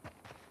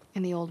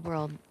 In the old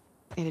world,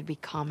 it'd be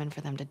common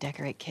for them to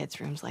decorate kids'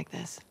 rooms like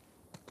this.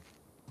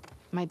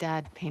 My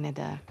dad painted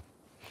a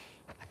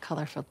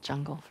colorful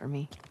jungle for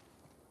me.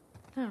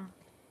 Oh.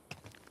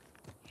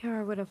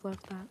 Yara would have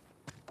loved that.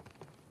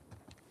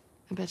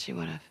 I bet she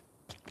would have.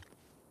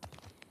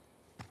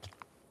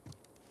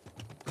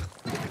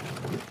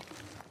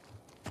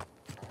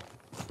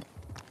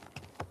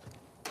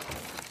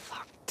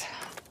 Locked.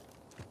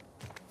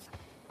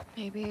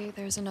 Maybe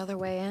there's another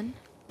way in?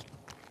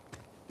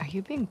 Are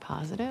you being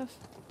positive?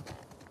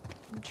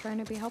 I'm trying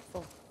to be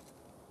helpful.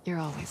 You're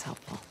always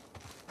helpful.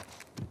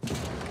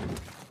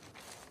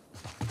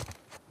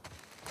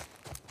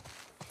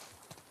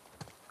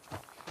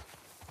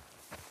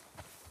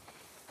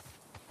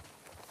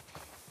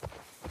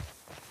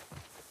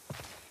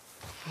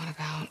 What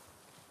about...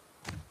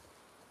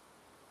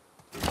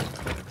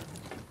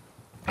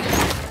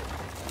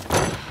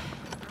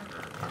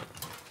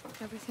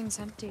 Everything's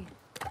empty.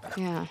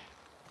 Yeah,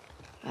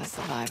 that's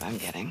the vibe I'm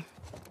getting.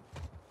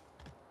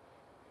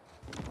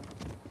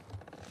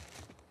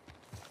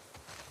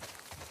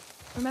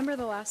 Remember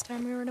the last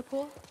time we were in a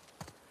pool?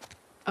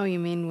 Oh, you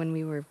mean when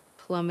we were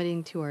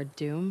plummeting to our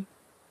doom?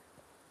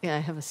 Yeah, I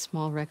have a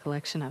small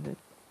recollection of it.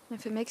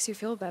 If it makes you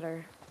feel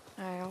better,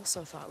 I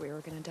also thought we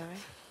were gonna die.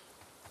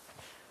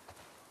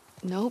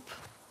 Nope.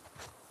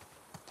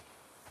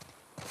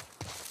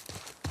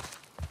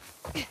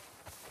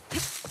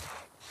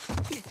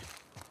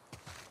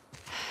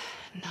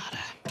 Nada.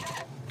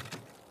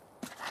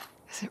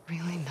 Is it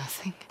really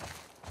nothing?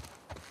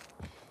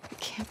 It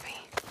can't be.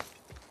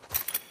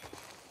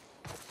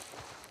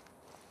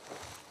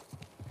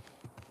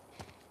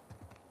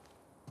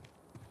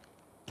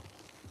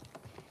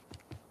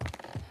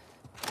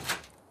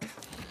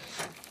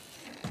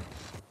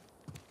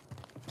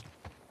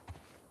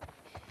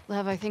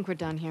 Lev, I think we're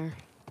done here.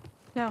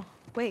 No,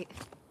 wait.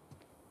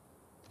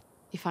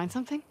 You find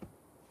something?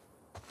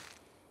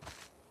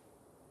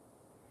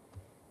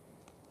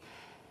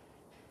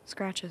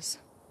 Scratches.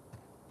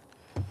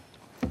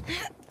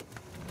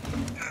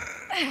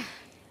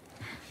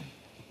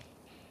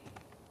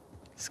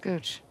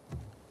 Scooch.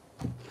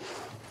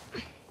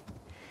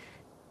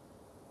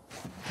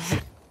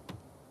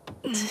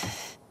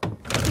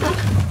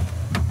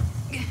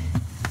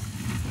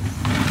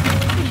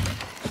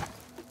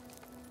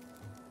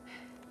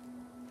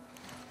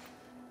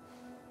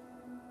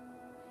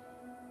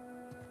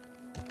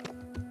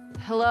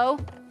 Hello?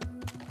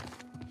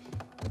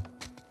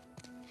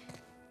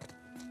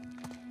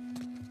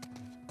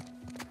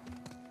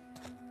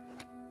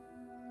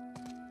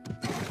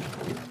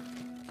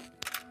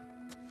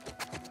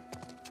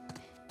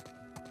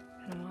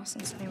 Been a while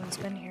since anyone's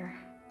been here.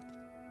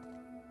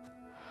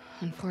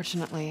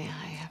 Unfortunately,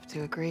 I have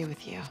to agree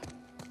with you.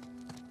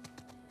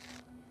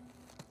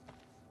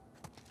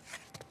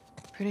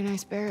 Pretty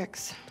nice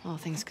barracks, all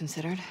things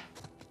considered.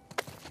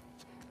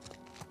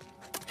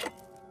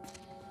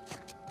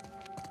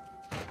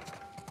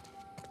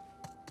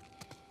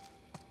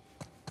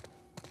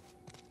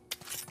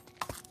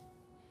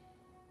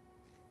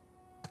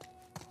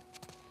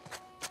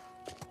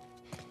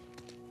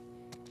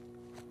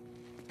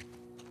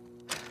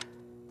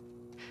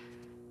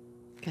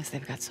 Guess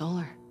they've got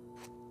solar.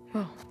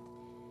 Oh.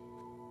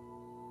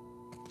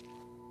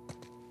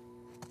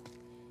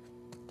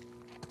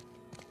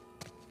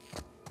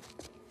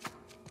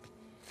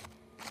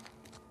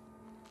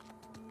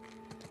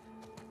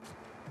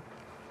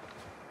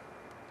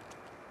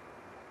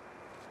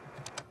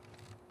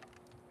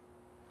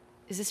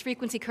 Is this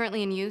frequency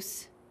currently in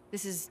use?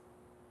 This is...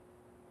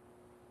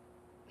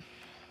 Do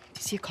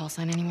you see a call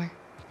sign anywhere?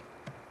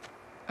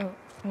 Oh,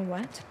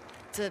 what?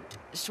 It's a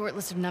short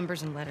list of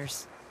numbers and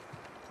letters.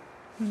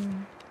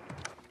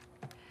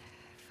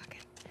 Fuck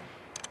it.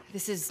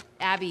 This is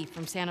Abby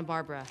from Santa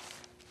Barbara.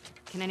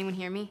 Can anyone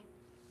hear me?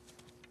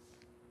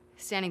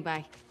 Standing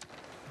by.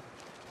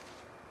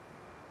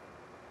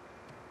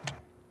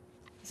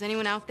 Is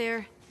anyone out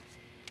there?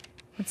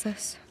 What's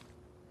this?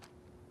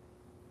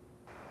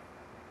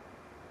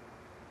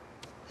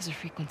 Those are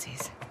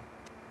frequencies.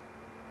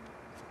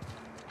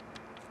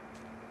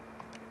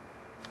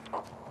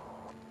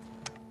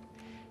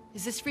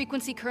 Is this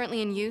frequency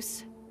currently in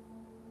use?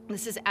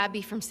 This is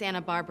Abby from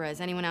Santa Barbara.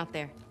 Is anyone out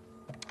there?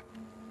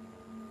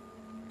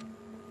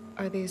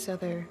 Are these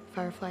other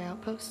Firefly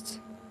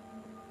outposts?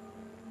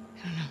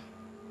 I don't know.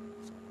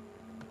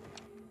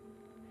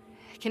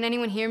 Can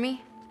anyone hear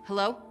me?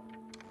 Hello?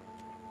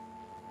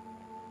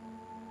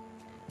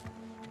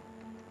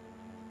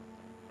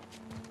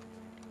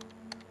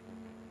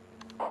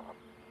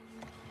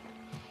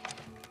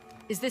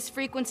 Is this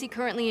frequency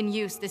currently in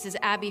use? This is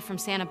Abby from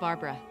Santa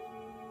Barbara.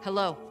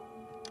 Hello?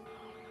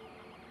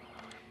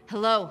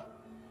 Hello?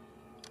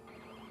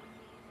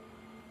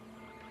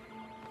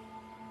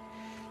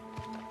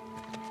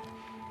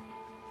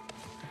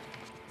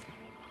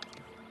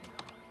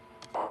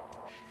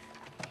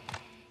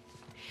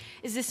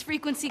 Is this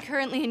frequency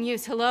currently in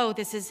use? Hello,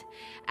 this is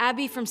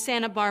Abby from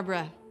Santa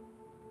Barbara.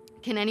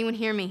 Can anyone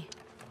hear me?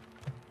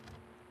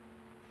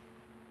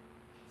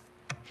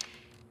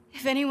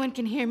 If anyone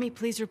can hear me,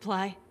 please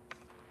reply.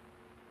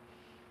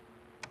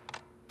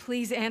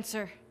 Please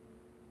answer.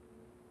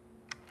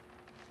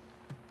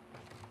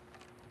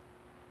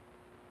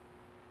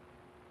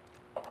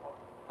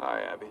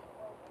 Hi, Abby.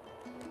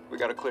 We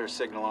got a clear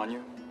signal on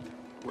you.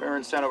 Where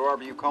in Santa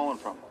Barbara you calling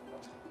from?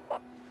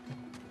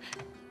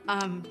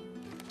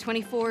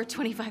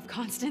 2425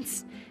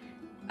 Constance.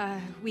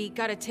 We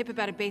got a tip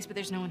about a base, but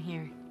there's no one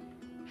here.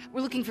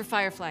 We're looking for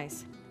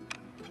fireflies.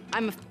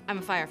 I'm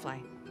a firefly.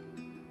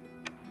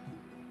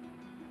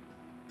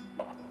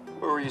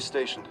 Where were you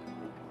stationed?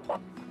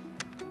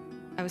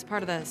 I was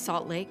part of the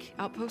Salt Lake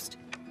outpost.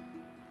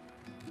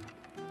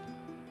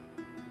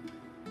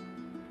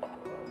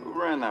 Who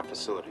ran that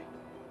facility?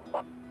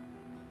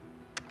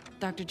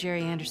 Dr.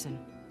 Jerry Anderson.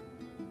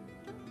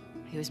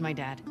 He was my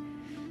dad.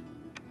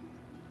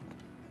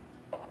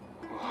 Well,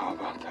 how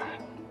about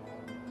that?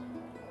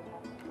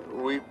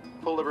 We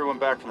pulled everyone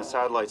back from the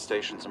satellite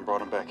stations and brought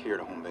them back here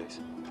to home base.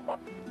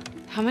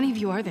 How many of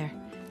you are there?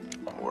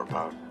 We're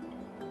about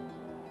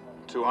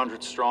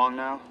 200 strong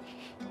now,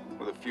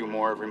 with a few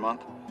more every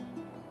month.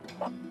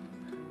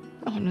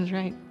 Owen was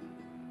right.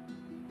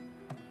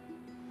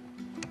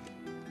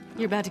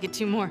 You're about to get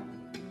 2 more.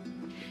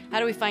 How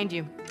do we find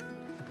you?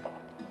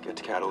 Get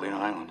to Catalina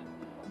Island.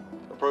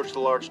 Approach the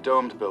large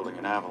domed building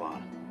in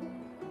Avalon.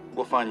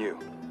 We'll find you.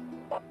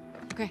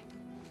 Okay.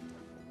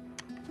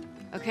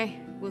 Okay,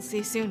 we'll see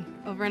you soon.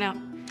 Over and out.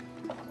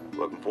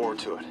 Looking forward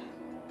to it.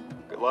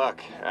 Good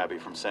luck, Abby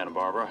from Santa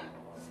Barbara.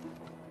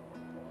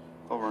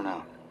 Over and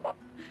out.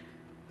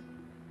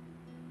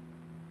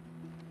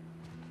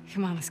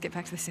 Come on, let's get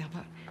back to the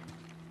sailboat.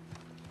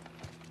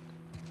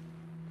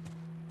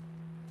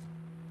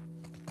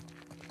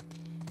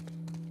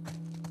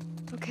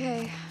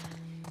 Okay,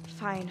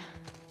 fine.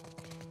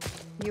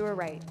 You were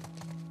right.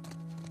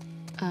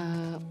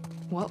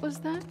 What was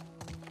that?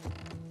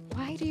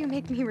 Why do you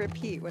make me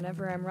repeat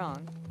whenever I'm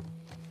wrong?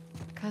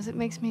 Because it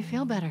makes me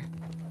feel better.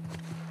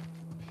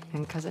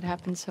 And because it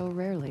happens so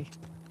rarely.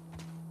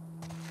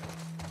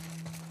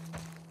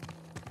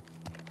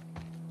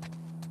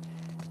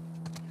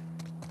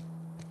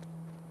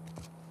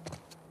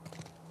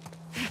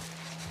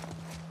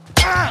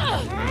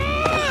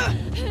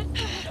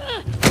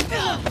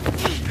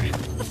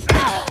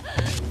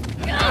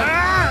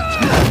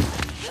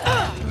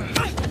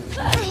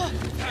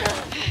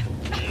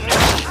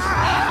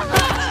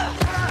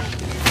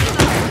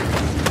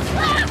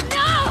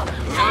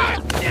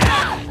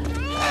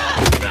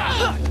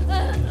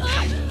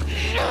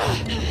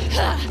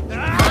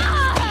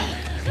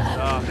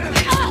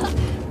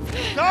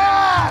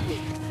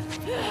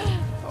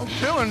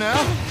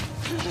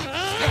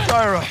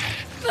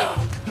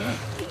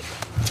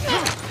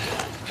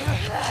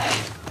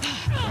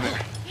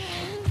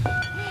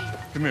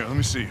 Come here, let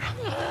me see you.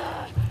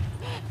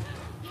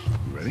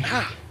 You ready?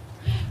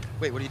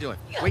 Wait, what are you doing?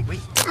 Wait.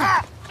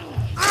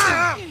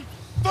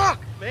 Fuck,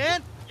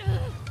 man!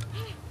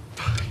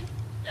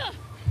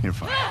 You're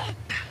fine.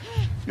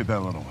 Get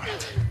that little one.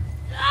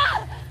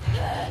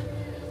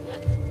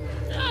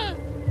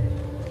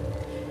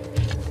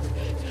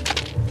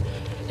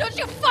 Don't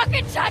you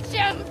fucking touch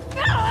him!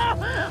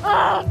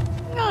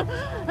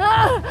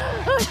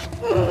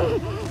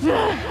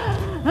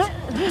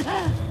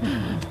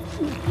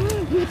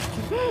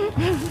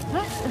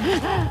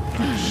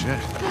 Shit.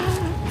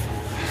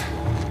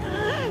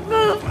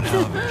 One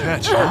hell of a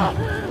catch, huh?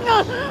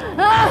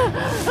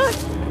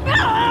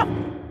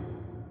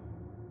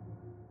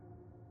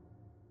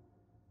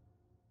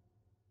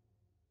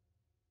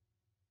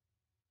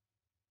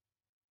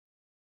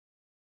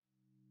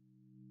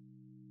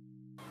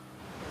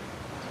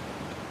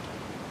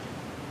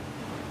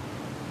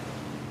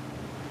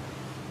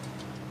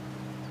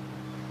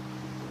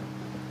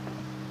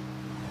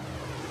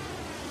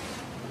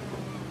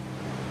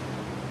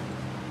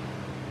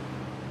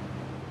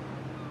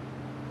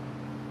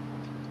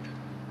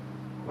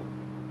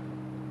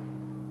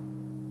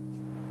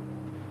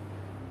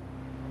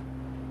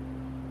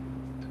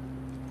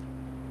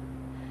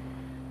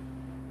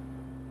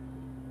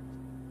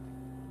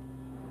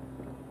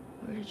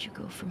 Where did you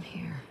go from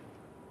here?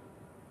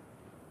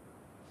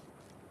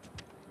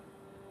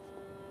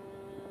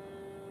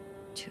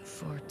 Two,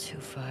 4, 2,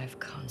 5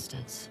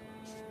 constants.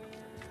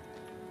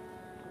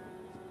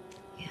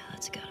 Yeah,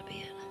 that's gotta be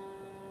it.